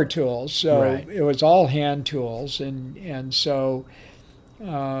using power tools, so it was all hand tools, and so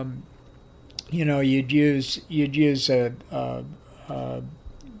you'd use a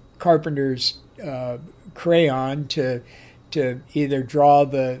carpenter's crayon to either draw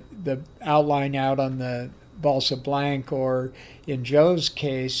the outline out on the balsa blank, or in Joe's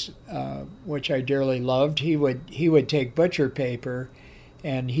case, which I dearly loved, he would take butcher paper,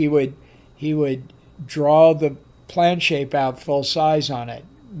 and he would draw the plan shape out full size on it.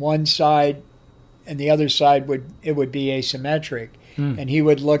 One side and the other side would be asymmetric, and he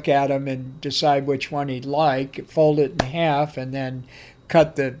would look at them and decide which one he'd like, fold it in half, and then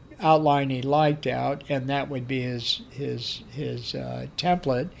cut the outline he liked out, and that would be his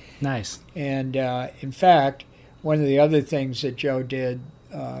template. Nice. And in fact, one of the other things that Joe did,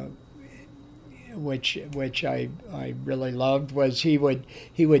 which I really loved, was he would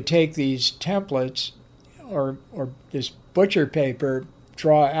take these templates or this butcher paper,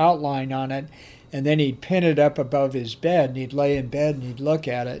 draw outline on it, and then he'd pin it up above his bed, and he'd lay in bed and he'd look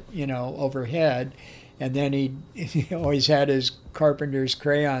at it, overhead. And then he always had his carpenter's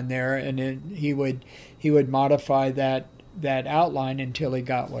crayon there, and he would modify that outline until he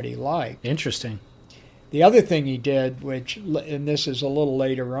got what he liked. Interesting. The other thing he did, and this is a little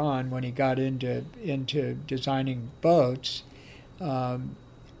later on when he got into designing boats,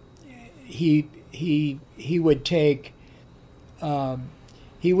 he would take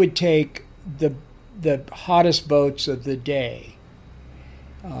the hottest boats of the day.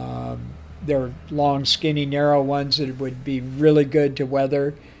 There are long, skinny, narrow ones that would be really good to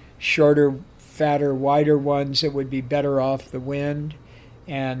weather, shorter, fatter, wider ones that would be better off the wind,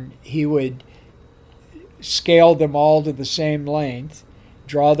 and he would scale them all to the same length,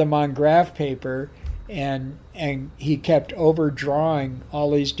 draw them on graph paper, and he kept overdrawing all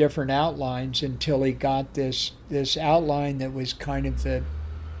these different outlines until he got this outline that was kind of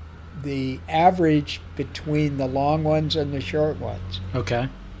the average between the long ones and the short ones. Okay.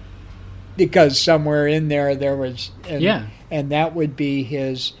 Because somewhere in there was, and that would be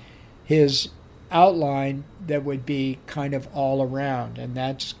his outline that would be kind of all around, and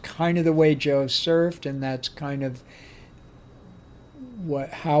that's kind of the way Joe surfed, and that's kind of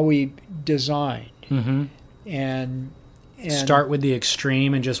how he designed. Mm-hmm. And start with the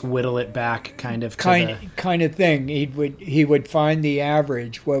extreme and just whittle it back, kind of thing. He would find the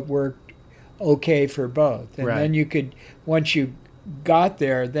average, what worked okay for both, and then you could, once you got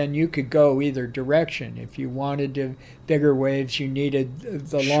there, then you could go either direction. If you wanted bigger waves, you needed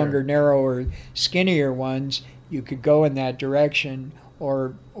the longer, narrower, skinnier ones, you could go in that direction,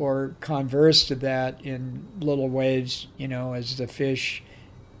 or converse to that in little waves, as the fish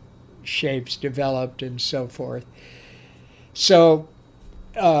shapes developed and so forth. So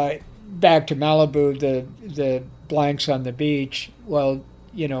back to Malibu, the blanks on the beach, well,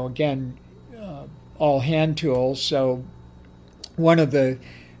 again, all hand tools. So one of the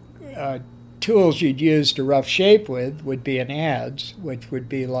tools you'd use to rough shape with would be an adze, which would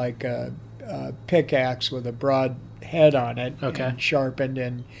be like a pickaxe with a broad head on it, and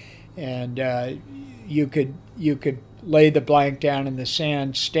sharpened, and you could lay the blank down in the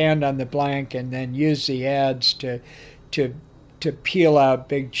sand, stand on the blank, and then use the adze to peel out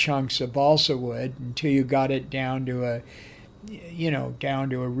big chunks of balsa wood until you got it down to a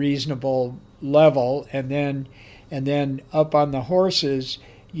reasonable level, and then up on the horses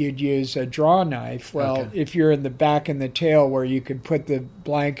you'd use a draw knife. Well, if you're in the back and the tail where you could put the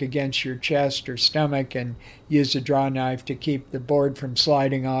blank against your chest or stomach and use a draw knife to keep the board from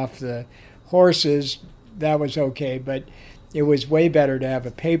sliding off the horses, that was okay. But it was way better to have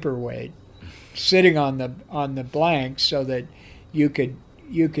a paperweight sitting on the blank so that you could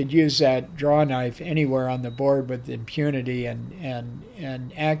use that draw knife anywhere on the board with impunity and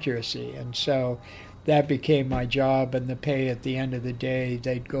accuracy. And so that became my job, and the pay at the end of the day,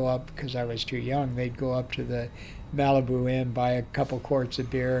 they'd go up, because I was too young, they'd go up to the Malibu Inn, buy a couple quarts of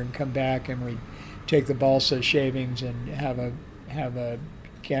beer, and come back, and we'd take the balsa shavings and have a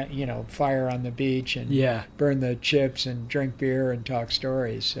fire on the beach and burn the chips and drink beer and talk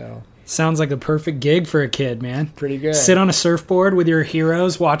stories. So sounds like a perfect gig for a kid, man. Pretty good. Sit on a surfboard with your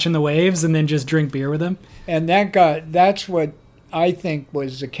heroes watching the waves and then just drink beer with them. And that's what I think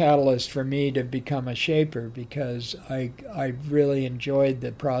was the catalyst for me to become a shaper, because I really enjoyed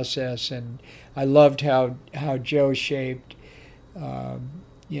the process, and I loved how Joe shaped.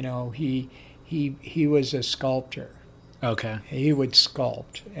 He was a sculptor. Okay. He would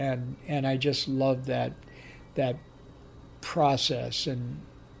sculpt, and I just loved that process, and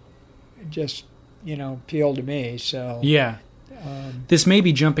just appealed to me. So yeah. This may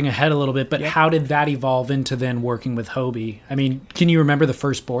be jumping ahead a little bit, but how did that evolve into then working with Hobie? I mean, can you remember the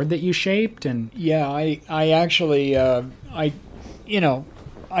first board that you shaped? And yeah, I actually I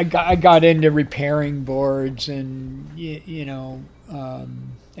got into repairing boards, and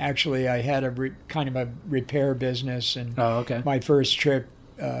actually I had a kind of a repair business, and my first trip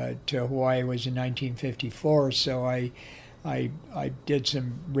to Hawaii was in 1954, so I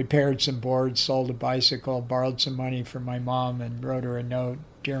repaired some boards, sold a bicycle, borrowed some money from my mom, and wrote her a note: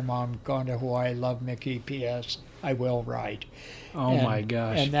 "Dear Mom, going to Hawaii, love Mickey, P.S. I will write." My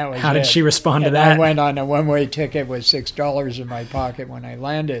gosh. And that was How did she respond to and that? I went on a one-way ticket with $6 in my pocket when I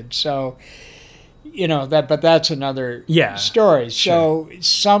landed. So, but that's another story. Sure. So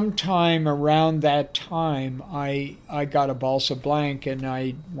sometime around that time, I got a balsa blank, and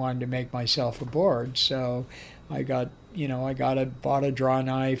I wanted to make myself a board. So I bought a draw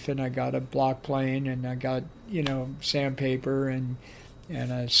knife, and I got a block plane, and I got, sandpaper and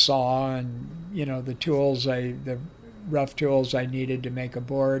a saw, and, the rough tools I needed to make a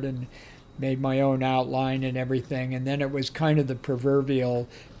board, and made my own outline and everything. And then it was kind of the proverbial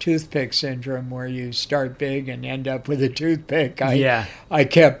toothpick syndrome, where you start big and end up with a toothpick. I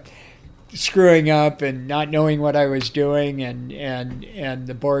kept screwing up and not knowing what I was doing, and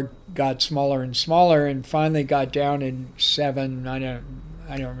the board got smaller and smaller, and finally got down in 7. I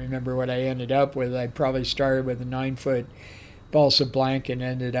don't remember what I ended up with. I probably started with a 9-foot balsa blank and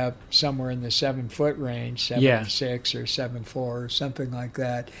ended up somewhere in the 7-foot range, 7.6 or 7.4 or something like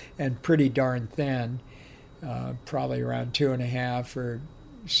that, and pretty darn thin, probably around 2.5 or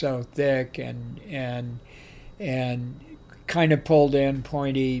so thick, and kind of pulled in,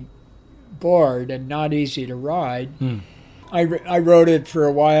 pointy board, and not easy to ride. I rode it for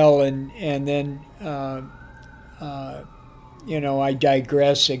a while, and then I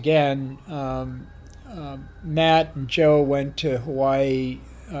digress again. Matt and Joe went to Hawaii,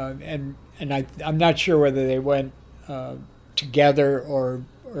 and I'm not sure whether they went together or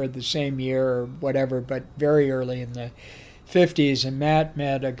the same year or whatever, but very early in the 50s. And Matt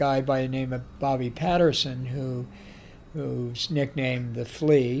met a guy by the name of Bobby Patterson, who's nicknamed the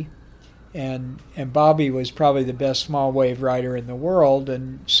Flea. And Bobby was probably the best small wave rider in the world,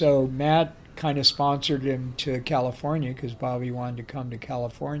 and so Matt kind of sponsored him to California, because Bobby wanted to come to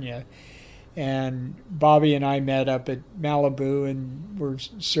California. And Bobby and I met up at Malibu and were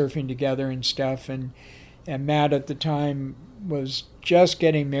surfing together and stuff. And Matt at the time was just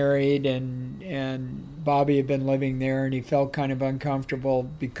getting married, and Bobby had been living there, and he felt kind of uncomfortable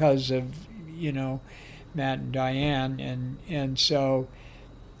because of Matt and Diane, and so.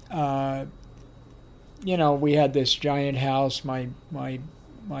 We had this giant house. My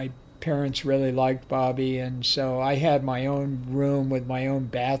parents really liked Bobby, and so I had my own room with my own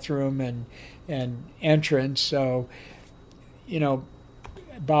bathroom and entrance. So,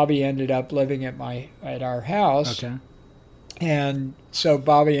 Bobby ended up living at our house. Okay. And so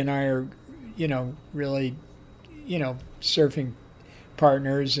Bobby and I are, really, surfing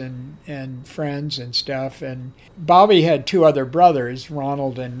partners and friends and stuff. And Bobby had two other brothers,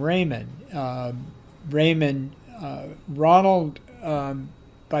 Ronald and Raymond. Ronald,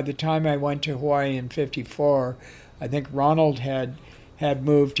 by the time I went to Hawaii in '54, I think Ronald had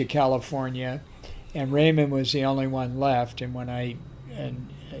moved to California, and Raymond was the only one left. And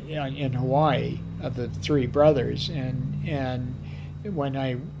in Hawaii, of the three brothers, and when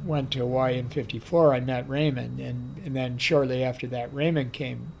I went to Hawaii in '54, I met Raymond, and then shortly after that, Raymond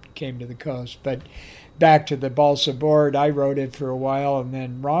came to the coast. But back to the balsa board, I rode it for a while, and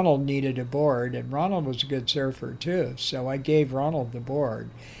then Ronald needed a board, and Ronald was a good surfer too, so I gave Ronald the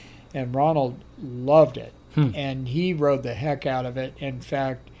board, and Ronald loved it, and he rode the heck out of it. In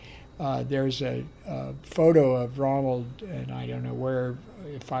fact, there's a photo of Ronald, and I don't know where,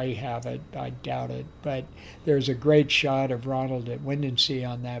 if I have it, I doubt it, but there's a great shot of Ronald at Windansea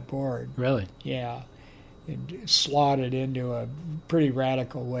on that board. Really? Yeah. And slotted into a pretty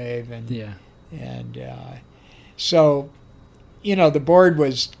radical wave. And yeah. And so, the board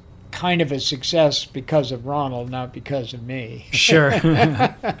was kind of a success because of Ronald, not because of me. Sure.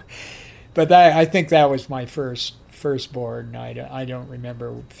 But I think that was my first board, and I don't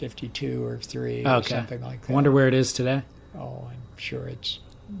remember 52 or 3 or something like that. I wonder where it is today. Oh, I'm sure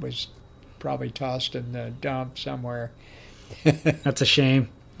was probably tossed in the dump somewhere. That's a shame.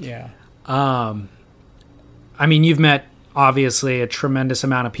 Yeah. I mean, you've met obviously a tremendous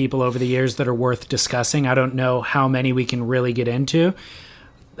amount of people over the years that are worth discussing. I don't know how many we can really get into,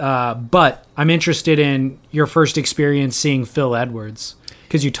 but I'm interested in your first experience seeing Phil Edwards,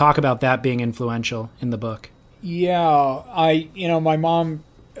 because you talk about that being influential in the book. Yeah, my mom,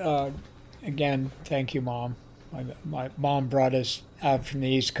 again, thank you, Mom. My mom brought us out from the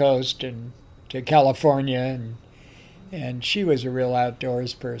East Coast and to California, and she was a real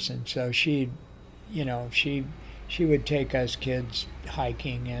outdoors person. So she would take us kids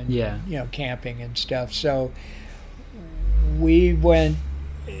hiking and camping and stuff. So we went,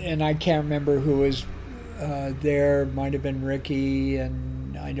 and I can't remember who was there. Might have been Ricky,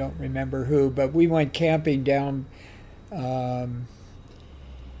 and I don't remember who. But we went camping down.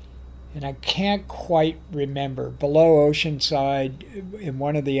 And I can't quite remember. Below Oceanside, in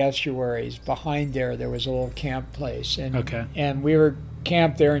one of the estuaries, behind there was a little camp place. And we were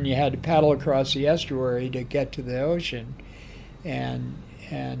camped there, and you had to paddle across the estuary to get to the ocean. And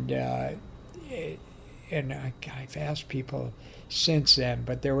I've asked people since then,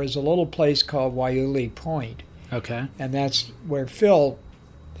 but there was a little place called Waiuli Point. Okay. And that's where Phil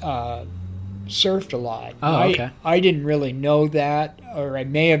surfed a lot. Oh, okay. I didn't really know that, or I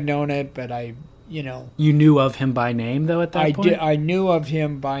may have known it, but You knew of him by name, though, at that point? I knew of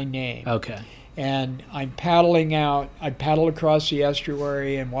him by name. Okay. And I'm paddling out. I paddle across the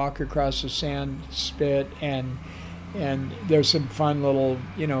estuary and walk across the sand spit, and there's some fun little,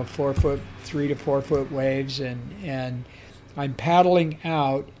 3 to 4 foot waves, and I'm paddling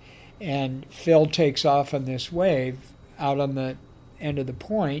out, and Phil takes off on this wave out on the end of the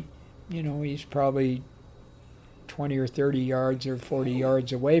point. He's probably 20 or 30 yards or 40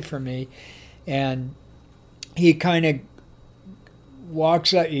 yards away from me, and he kind of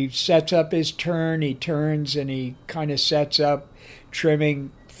walks up, he sets up his turn, he turns, and he kind of sets up,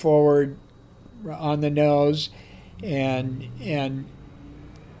 trimming forward on the nose, and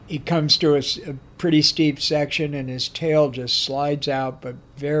he comes to a pretty steep section, and his tail just slides out, but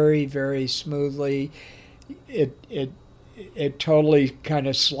very, very smoothly. It totally kind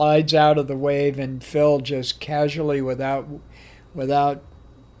of slides out of the wave, and Phil just casually, without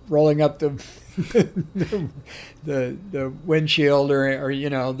rolling up the windshield or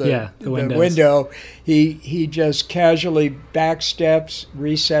the window, he just casually back steps,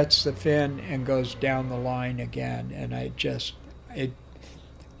 resets the fin, and goes down the line again. And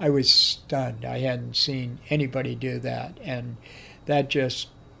I was stunned. I hadn't seen anybody do that, and that just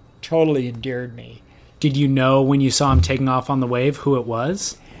totally endeared me. Did you know when you saw him taking off on the wave who it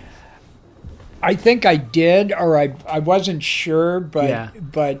was? I think I did, or I wasn't sure, but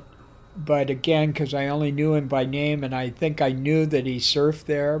again, because I only knew him by name, and I think I knew that he surfed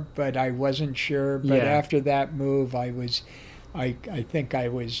there, but I wasn't sure. But after that move, I think I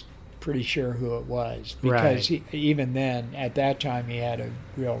was pretty sure who it was, because even then, at that time, he had a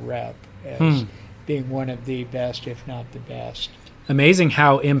real rep as being one of the best, if not the best. Amazing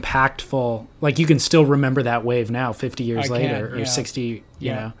how impactful, like you can still remember that wave now, 50 years later, or 60,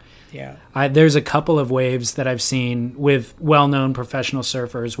 you know. Yeah. There's a couple of waves that I've seen with well-known professional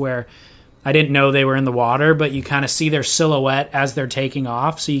surfers where I didn't know they were in the water, but you kind of see their silhouette as they're taking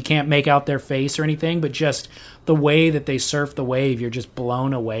off, so you can't make out their face or anything, but just the way that they surf the wave, you're just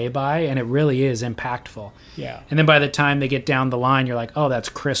blown away by, and it really is impactful. Yeah. And then by the time they get down the line, you're like, oh, that's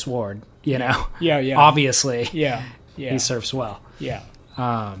Chris Ward, you know? Yeah. Obviously. Yeah. He surfs well. Yeah.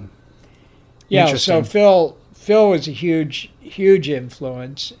 Interesting. So Phil was a huge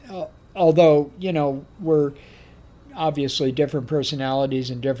influence, although, you know, we're obviously different personalities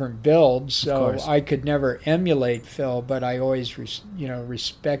and different builds, so I could never emulate Phil, but I always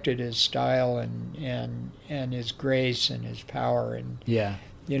respected his style and his grace and his power, and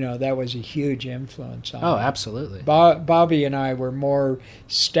you know, that was a huge influence on me. Absolutely. Bobby and I were more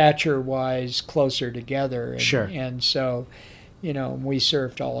stature-wise closer together, and so, you know, we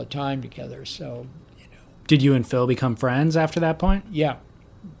surfed all the time together. So, you know. Did you and Phil become friends after that point? Yeah,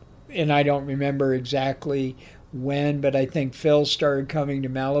 and I don't remember exactly when, but I think Phil started coming to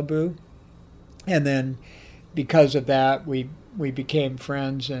Malibu, and then because of that, we became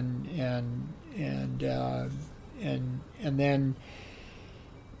friends, and then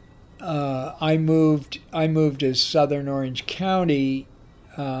I moved to Southern Orange County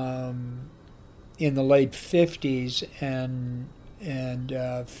in the late 50s, and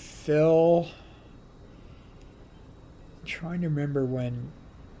Phil, I'm trying to remember when.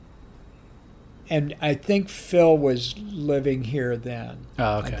 And I think Phil was living here then.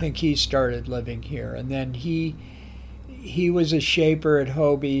 Oh, okay. I think he started living here, and then he was a shaper at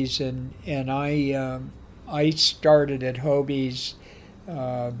Hobie's, and I started at Hobie's,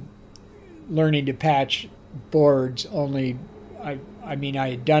 learning to patch boards. Only, I mean, I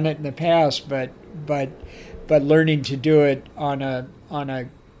had done it in the past, but learning to do it on a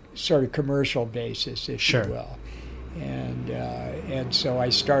sort of commercial basis, if you will. And so I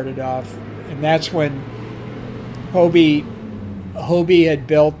started off, and that's when Hobie had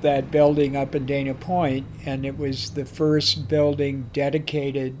built that building up in Dana Point, and it was the first building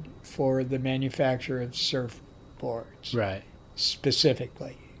dedicated for the manufacture of surfboards, right?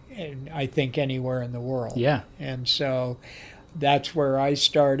 Specifically, and I think anywhere in the world. Yeah. And so that's where I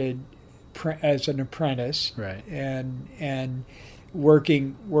started as an apprentice, right? And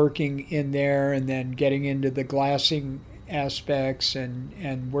working in there, and then getting into the glassing aspects,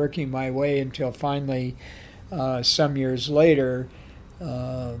 and working my way until finally, some years later,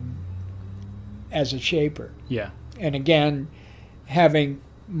 as a shaper. Yeah. And again, having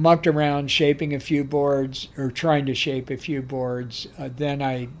mucked around shaping a few boards, or trying to shape a few boards, then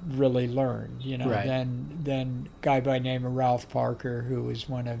I really learned, you know. Right. Then a guy by the name of Ralph Parker, who was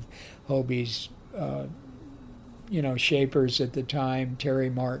one of Hobie's shapers at the time, Terry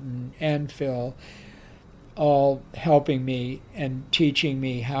Martin and Phil, all helping me and teaching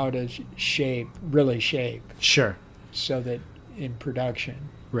me how to really shape. Sure. So that in production.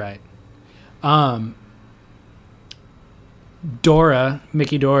 Right.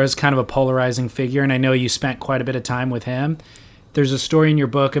 Mickey Dora is kind of a polarizing figure, and I know you spent quite a bit of time with him. There's a story in your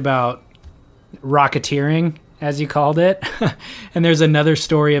book about rocketeering, as you called it, and there's another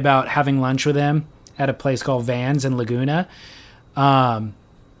story about having lunch with him at a place called Vans in Laguna. What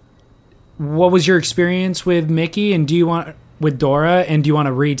was your experience with Mickey, and with Dora, and do you want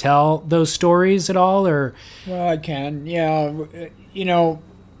to retell those stories at all, or? Well, I can. Yeah, you know,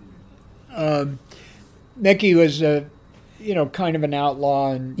 Mickey was kind of an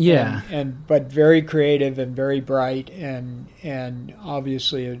outlaw, but very creative and very bright, and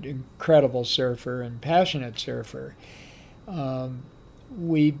obviously an incredible surfer and passionate surfer.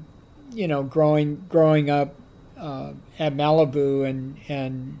 We, growing up at Malibu,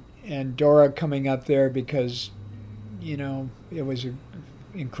 and Dora coming up there because, it was an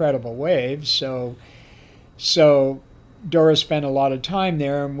incredible wave. So Dora spent a lot of time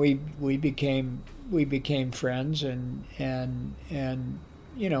there, and we became friends, and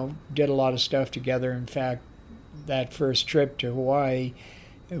did a lot of stuff together. In fact, that first trip to Hawaii,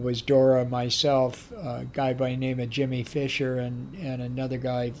 it was Dora, myself, a guy by the name of Jimmy Fisher, and another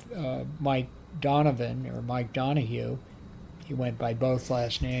guy, Mike Donovan, or Mike Donahue. He went by both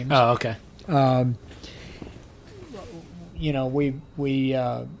last names. Oh, okay. We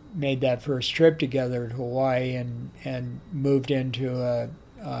made that first trip together to Hawaii, and moved into a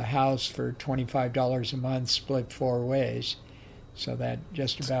house for $25 a month, split 4 ways. So that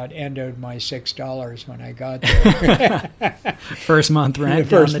just about ended my $6 when I got there. First month rent.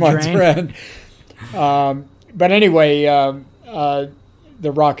 First month's rent. But anyway, the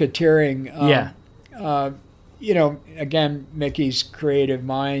rocketeering. Again, Mickey's creative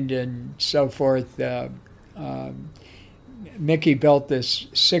mind and so forth. Mickey built this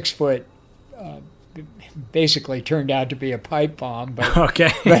 6-foot basically turned out to be a pipe bomb. But,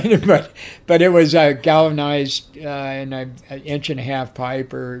 okay. but it was a galvanized and an 1.5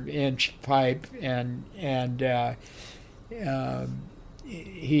 pipe or inch pipe, and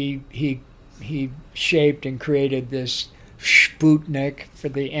he shaped and created this Sputnik for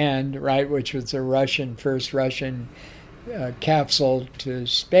the end, right, which was the first Russian capsule to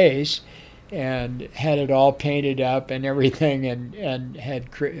space, and had it all painted up and everything, and had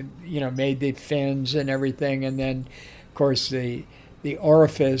made the fins and everything, and then of course the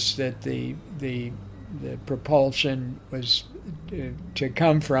orifice that the propulsion was to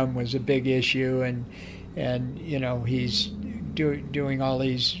come from was a big issue, and he's doing all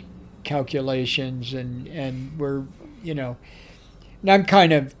these calculations, and we're and I'm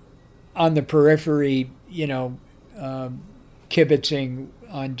kind of on the periphery, kibitzing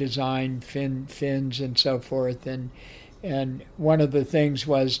on design, fins and so forth, and one of the things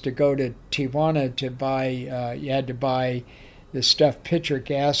was to go to Tijuana to buy. You had to buy the stuff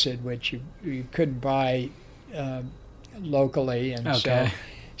pitric acid, which you couldn't buy locally, and okay.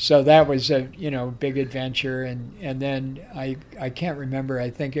 so that was a big adventure, and then I can't remember.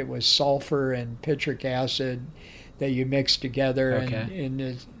 I think it was sulfur and pitric acid that you mixed together in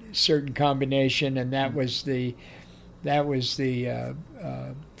a certain combination, and that was the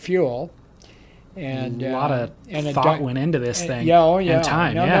fuel. And a lot of thought went into this thing. Yeah, oh yeah. And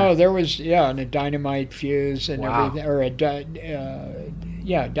time. No, there was and a dynamite fuse and everything, or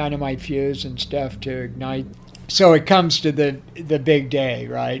dynamite fuse and stuff to ignite. So it comes to the big day,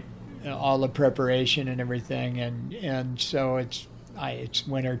 right? All the preparation and everything, and so it's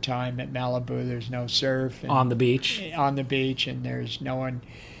winter time at Malibu. There's no surf on the beach, and there's no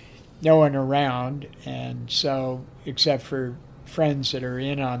one around, and so except for friends that are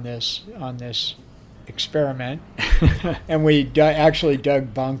in on this experiment, and we actually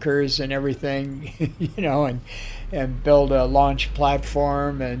dug bunkers and everything, and built a launch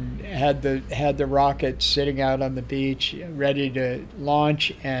platform, and had the rocket sitting out on the beach ready to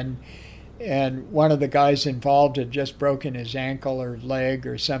launch, and one of the guys involved had just broken his ankle or leg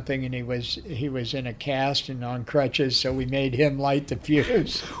or something, and he was in a cast and on crutches, so we made him light the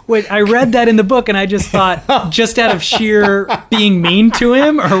fuse. Wait, I read that in the book, and I just thought, just out of sheer being mean to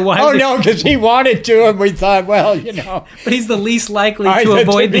him, or why? Oh no, because he wanted to, and we thought, well, But he's the least likely to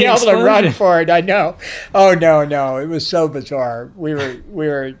avoid the explosion. To run for it. I know. Oh no, it was so bizarre. We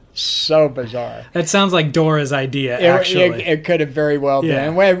were so bizarre. That sounds like Dora's idea, actually. It could have very well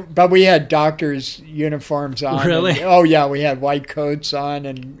been. But we had doctors' uniforms on. Really? We had white coats on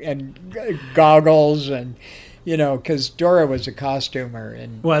and goggles, and because Dora was a costumer.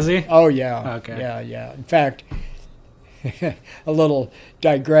 And was he? Oh yeah. Okay. Yeah. In fact, a little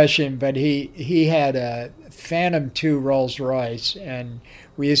digression, but he had a Phantom II Rolls Royce, and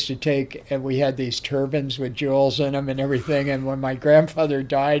we used to we had these turbines with jewels in them and everything. And when my grandfather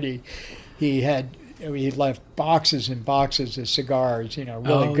died, he left boxes and boxes of cigars,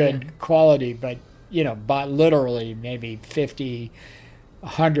 really good quality, but bought literally maybe 50,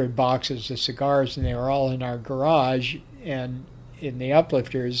 100 boxes of cigars, and they were all in our garage and in the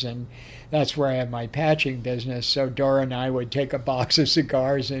uplifters, and that's where I had my patching business. So Dora and I would take a box of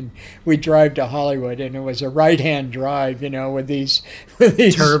cigars and we'd drive to Hollywood, and it was a right-hand drive, with these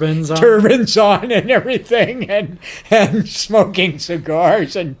turbines on and everything, and smoking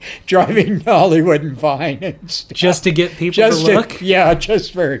cigars and driving to Hollywood and Vine and stuff. Just to get people to look? Yeah,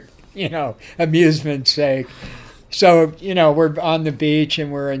 just for, amusement's sake. So, we're on the beach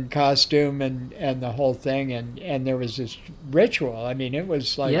and we're in costume and the whole thing, and there was this ritual. I mean, it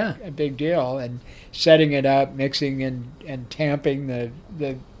was like a big deal, and setting it up, mixing and tamping the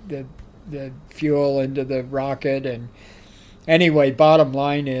fuel into the rocket. And anyway, bottom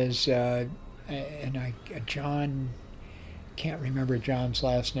line is, John, can't remember John's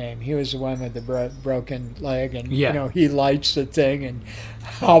last name. He was the one with the broken leg, and he lights the thing and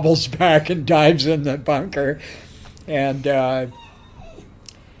hobbles back and dives in the bunker. And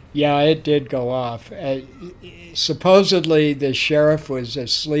it did go off. Supposedly the sheriff was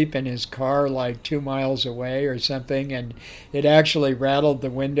asleep in his car like 2 miles away or something, and it actually rattled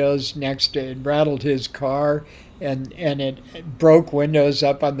the windows it rattled his car, and it broke windows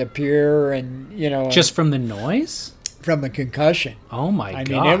up on the pier, and just from the noise? From the concussion. Oh my gosh. I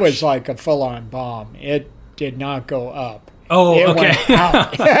mean, it was like a full-on bomb. It did not go up. Oh, it okay. Went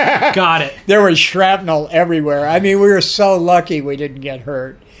out. Got it. There was shrapnel everywhere. I mean, we were so lucky we didn't get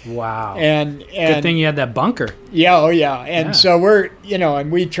hurt. Wow. And good thing you had that bunker. Yeah, oh yeah. And so we're,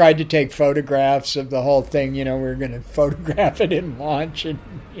 and we tried to take photographs of the whole thing. We were going to photograph it in launch, and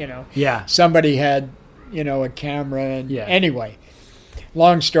Yeah. somebody had, a camera, and anyway.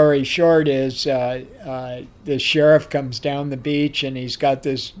 long story short is the sheriff comes down the beach, and he's got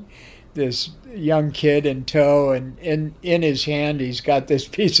this young kid in tow, and in his hand he's got this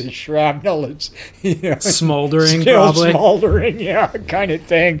piece of shrapnel. It's smoldering, still probably smoldering, kind of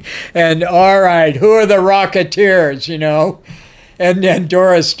thing. And all right, who are the Rocketeers? And then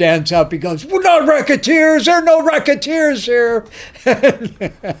Dora stands up. He goes, "We're not Rocketeers. There are no Rocketeers here."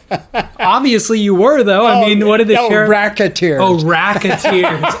 Obviously, you were, though. I mean, what did the sheriff? Racketeers. Oh,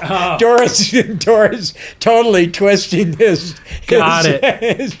 Racketeers. Oh. Dora's totally twisting his. Got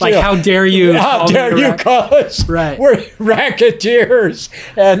it. Like, how dare you? How dare you call us? Right. We're Racketeers.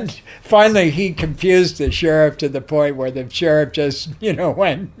 And finally, he confused the sheriff to the point where the sheriff just,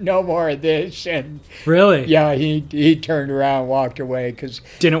 went, "No more of this." And really, yeah, he turned around, and walked away because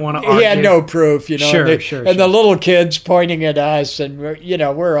didn't want to argue. He had no proof, Sure. And the little kids pointing at us, and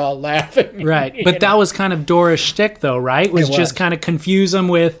we're all laughing. Right, but that was kind of Dora's shtick, though, right? Was just kind of confuse them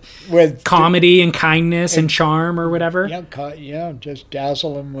with comedy and kindness and charm or whatever. Yeah, just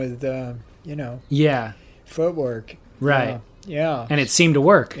dazzle them with footwork. Right. Yeah, and it seemed to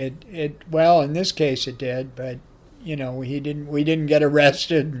work. Well, in this case it did, but we didn't get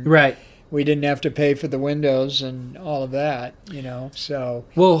arrested. Right. We didn't have to pay for the windows and all of that, So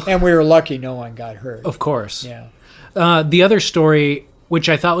well, and we were lucky no one got hurt. Of course. Yeah. The other story, which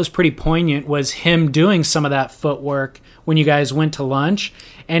I thought was pretty poignant, was him doing some of that footwork when you guys went to lunch,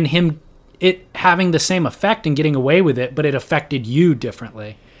 and it having the same effect and getting away with it, but it affected you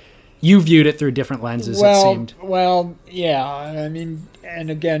differently. You viewed it through different lenses, it seemed. Well, yeah. I mean,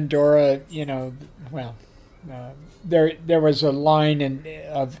 and again, Dora, there was a line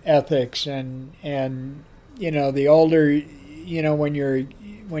of ethics, and the older, when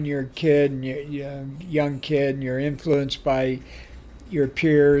you're a kid and you're a young kid and you're influenced by your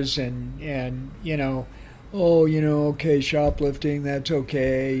peers and okay, shoplifting, that's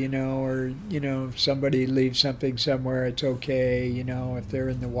okay, or, if somebody leaves something somewhere, it's okay, if they're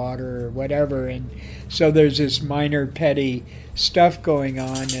in the water or whatever. And so there's this minor petty stuff going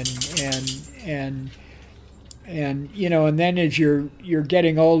on, and then as you're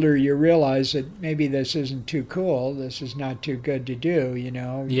getting older, you realize that maybe this isn't too cool, this is not too good to do,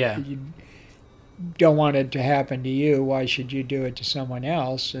 Yeah. You don't want it to happen to you, why should you do it to someone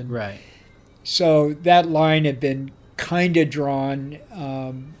else? And right. So that line had been kind of drawn.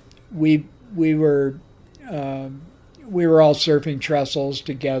 We were all surfing trestles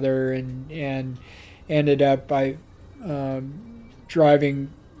together, and ended up by driving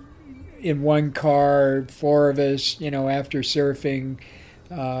in one car, four of us. After surfing,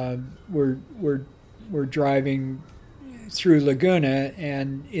 we're driving through Laguna,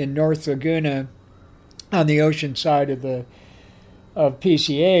 and in North Laguna, on the ocean side of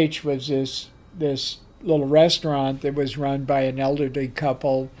PCH was this little restaurant that was run by an elderly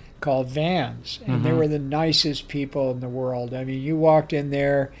couple called Vans, and they were the nicest people in the world. I mean, you walked in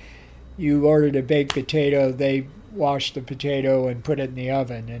there, you ordered a baked potato, they washed the potato and put it in the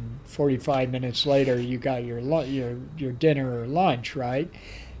oven, and 45 minutes later you got your dinner or lunch, right?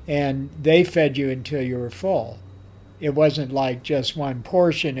 And they fed you until you were full. It wasn't like just one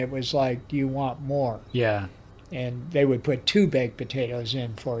portion, it was like, do you want more? Yeah. And they would put 2 baked potatoes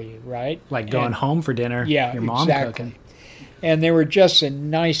in for you, right? Like going home for dinner. Yeah, your mom exactly. cooking. And they were just the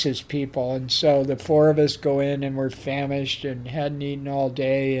nicest people. And so the 4 of us go in, and we're famished and hadn't eaten all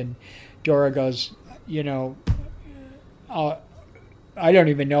day. And Dora goes, I don't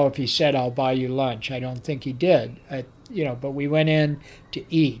even know if he said, "I'll buy you lunch." I don't think he did. But we went in to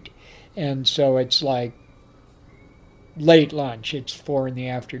eat. And so it's like late lunch. It's 4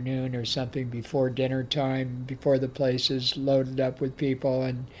 p.m. or something, before dinner time, before the place is loaded up with people,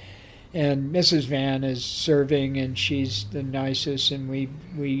 and Mrs. Van is serving, and she's the nicest, and we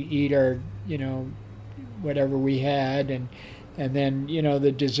eat our whatever we had, and then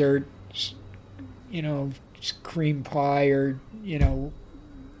the dessert, cream pie or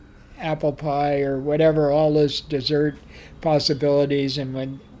apple pie or whatever, all those dessert possibilities. And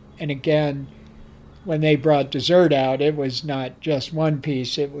again, when they brought dessert out, it was not just one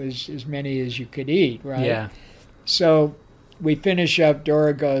piece, it was as many as you could eat, right? Yeah. So we finish up,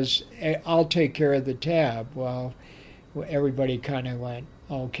 Dora goes, "Hey, I'll take care of the tab." Well, everybody kind of went,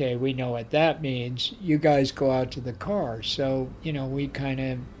 "Okay, we know what that means. You guys go out to the car." So, we kind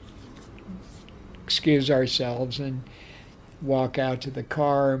of excuse ourselves and walk out to the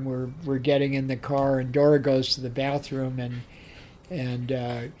car, and we're getting in the car, and Dora goes to the bathroom, and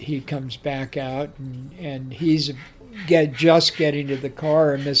he comes back out, and he's just getting to the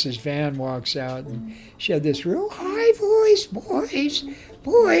car, and Mrs. Van walks out, and she had this real high voice, boys,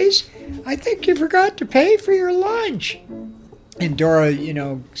 I think you forgot to pay for your lunch." And Dora,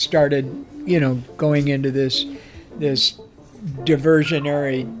 started, going into this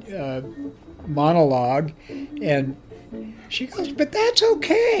diversionary monologue, and she goes, "But that's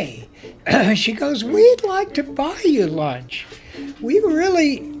okay." She goes, "We'd like to buy you lunch. We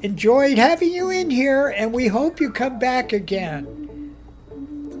really enjoyed having you in here, and we hope you come back again."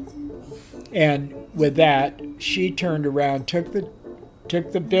 And with that, she turned around, took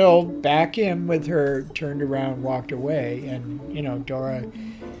the bill back in with her, turned around, walked away, and Dora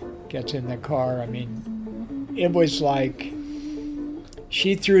gets in the car. I mean, it was like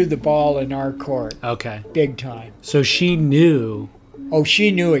she threw the ball in our court. Okay. Big time. So she knew. Oh,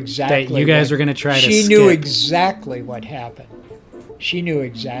 she knew exactly that you guys were going to try to She skip. knew exactly what happened. She knew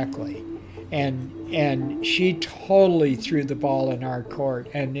exactly. And she totally threw the ball in our court,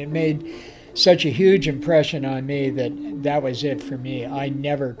 and it made such a huge impression on me that was it for me. I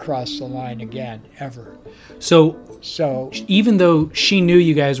never crossed the line again, ever. So even though she knew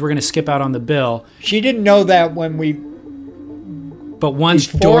you guys were going to skip out on the bill, she didn't know that when we. But once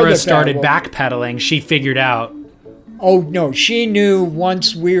Dora started backpedaling, she figured out. Oh no, she knew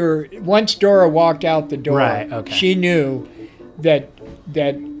once Dora walked out the door. Right. Okay. She knew that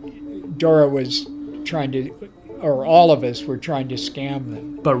Dora was trying to, or all of us were trying to scam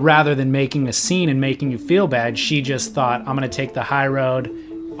them. But rather than making a scene and making you feel bad, she just thought, I'm going to take the high road,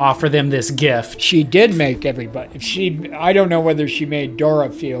 offer them this gift. She did make everybody. I don't know whether she made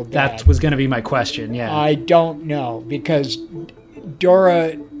Dora feel bad. That was going to be my question, yeah. I don't know, because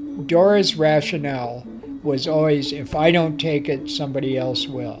Dora's rationale was always, if I don't take it, somebody else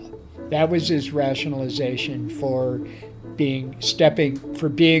will. That was his rationalization for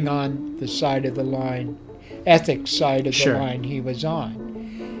being on the side of the line, ethics side of the line he was on.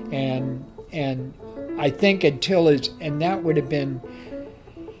 And I think and that would have been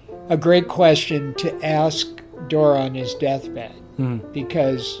a great question to ask Dora on his deathbed,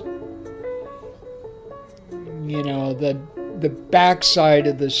 because the backside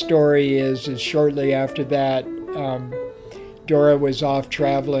of the story is shortly after that, Dora was off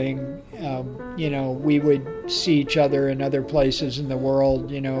traveling. We would see each other in other places in the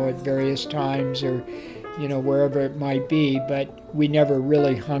world, at various times, or wherever it might be, but we never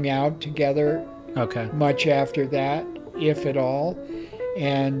really hung out together much after that, if at all.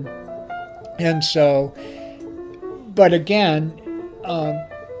 And so, but again,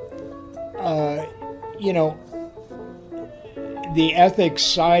 the ethics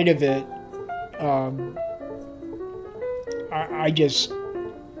side of it, I just,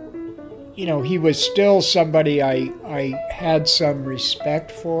 he was still somebody I had some respect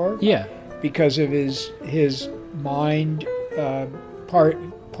for. Yeah. Because of his mind,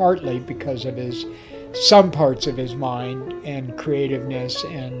 partly because of some parts of his mind and creativeness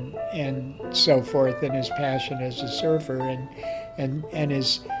and so forth, and his passion as a surfer, and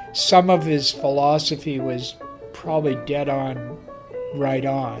some of his philosophy was probably dead on, right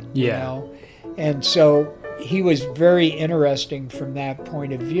on. And so he was very interesting from that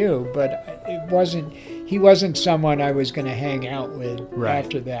point of view, but he wasn't someone I was going to hang out with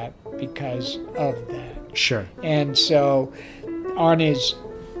after that because of that. Sure. And so on his,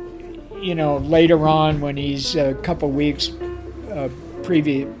 later on when he's a couple weeks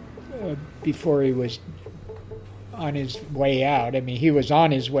before he was on his way out, he was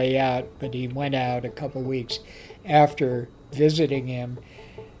on his way out, but he went out a couple weeks after visiting him.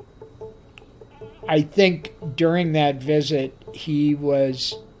 I think during that visit, he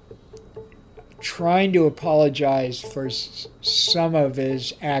was trying to apologize for some of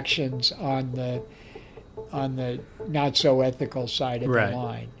his actions on the not so ethical side of the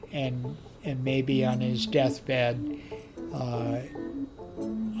line, and maybe on his deathbed, I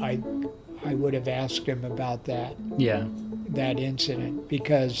would have asked him about that. Yeah. That incident,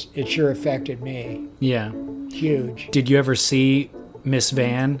 because it sure affected me. Yeah. Huge. Did you ever see Miss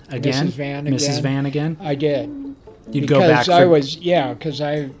Van again? Mrs. Van again? I did. You'd go back because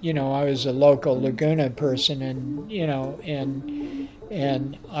I was a local Laguna person,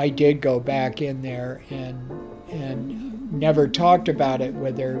 and I did go back in there and never talked about it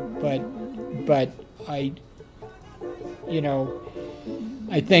with her, but I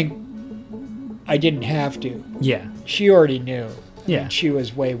think I didn't have to. Yeah. She already knew. Yeah. And she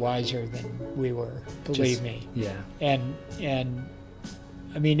was way wiser than we were, believe me. Yeah. And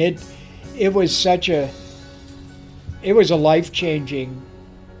it was it was a life-changing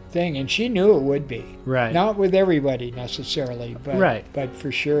thing, and she knew it would be. Right. Not with everybody necessarily, but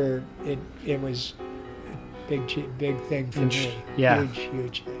for sure it was a big thing for me. Yeah.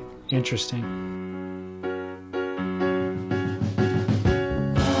 Huge thing. Interesting.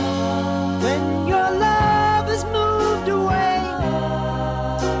 When your love has moved away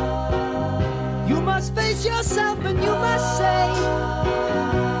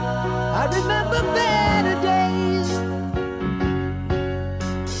remember better days.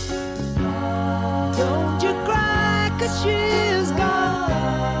 Don't you cry, 'cause she's gone.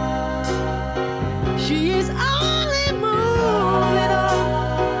 She is only moving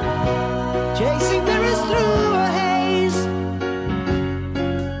on, chasing mirrors through a haze.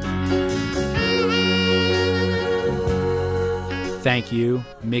 Thank you,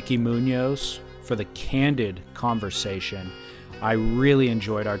 Mickey Munoz, for the candid conversation. I really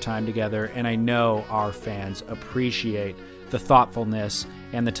enjoyed our time together, and I know our fans appreciate the thoughtfulness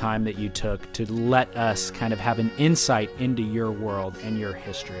and the time that you took to let us kind of have an insight into your world and your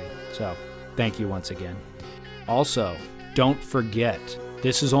history. So, thank you once again. Also, don't forget,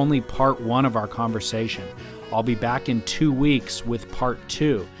 this is only part 1 of our conversation. I'll be back in 2 weeks with part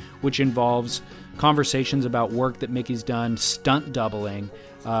 2, which involves conversations about work that Mickey's done, stunt doubling,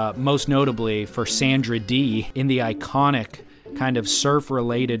 most notably for Sandra Dee in the iconic kind of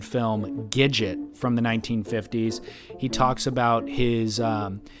surf-related film Gidget from the 1950s. He talks about his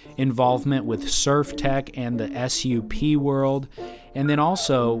involvement with surf tech and the SUP world. And then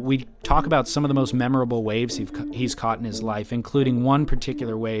also, we talk about some of the most memorable waves he's caught in his life, including one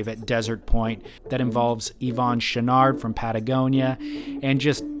particular wave at Desert Point that involves Yvon Chouinard from Patagonia, and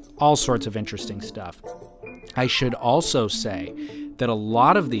just all sorts of interesting stuff. I should also say that a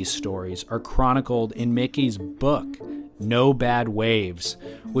lot of these stories are chronicled in Mickey's book, No Bad Waves,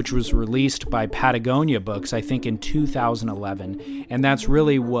 which was released by Patagonia Books, I think in 2011. And that's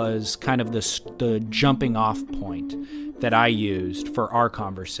really was kind of the jumping off point that I used for our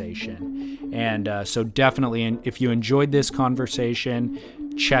conversation. And so definitely, if you enjoyed this conversation,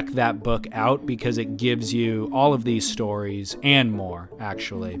 check that book out, because it gives you all of these stories and more,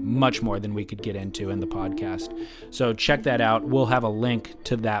 actually, much more than we could get into in the podcast. So check that out. We'll have a link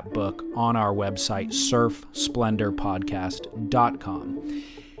to that book on our website, surfsplendorpodcast.com.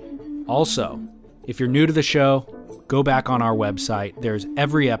 Also, if you're new to the show, go back on our website.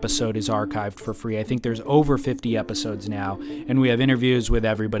 Every episode is archived for free. I think there's over 50 episodes now, and we have interviews with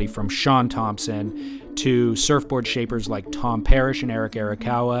everybody from Sean Thompson to surfboard shapers like Tom Parrish and Eric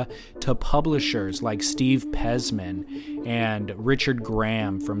Arakawa, to publishers like Steve Pesman and Richard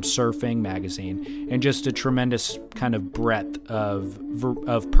Graham from Surfing Magazine, and just a tremendous kind of breadth of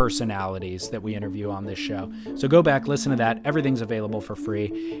personalities that we interview on this show. So go back, listen to that. Everything's available for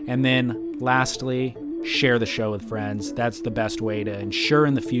free. And then lastly, share the show with friends. That's the best way to ensure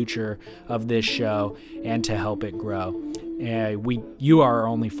in the future of this show and to help it grow. You are our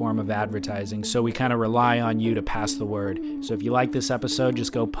only form of advertising, so we kind of rely on you to pass the word. So if you like this episode,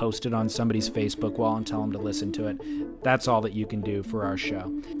 just go post it on somebody's Facebook wall and tell them to listen to it. That's all that you can do for our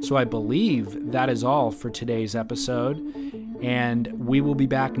show. So I believe that is all for today's episode, and we will be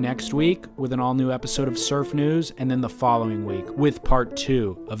back next week with an all-new episode of Surf News, and then the following week with part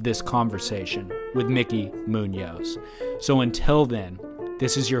 2 of this conversation with Mickey Munoz. So until then,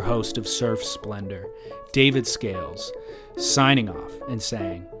 this is your host of Surf Splendor, David Scales, signing off and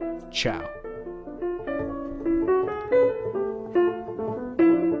saying ciao.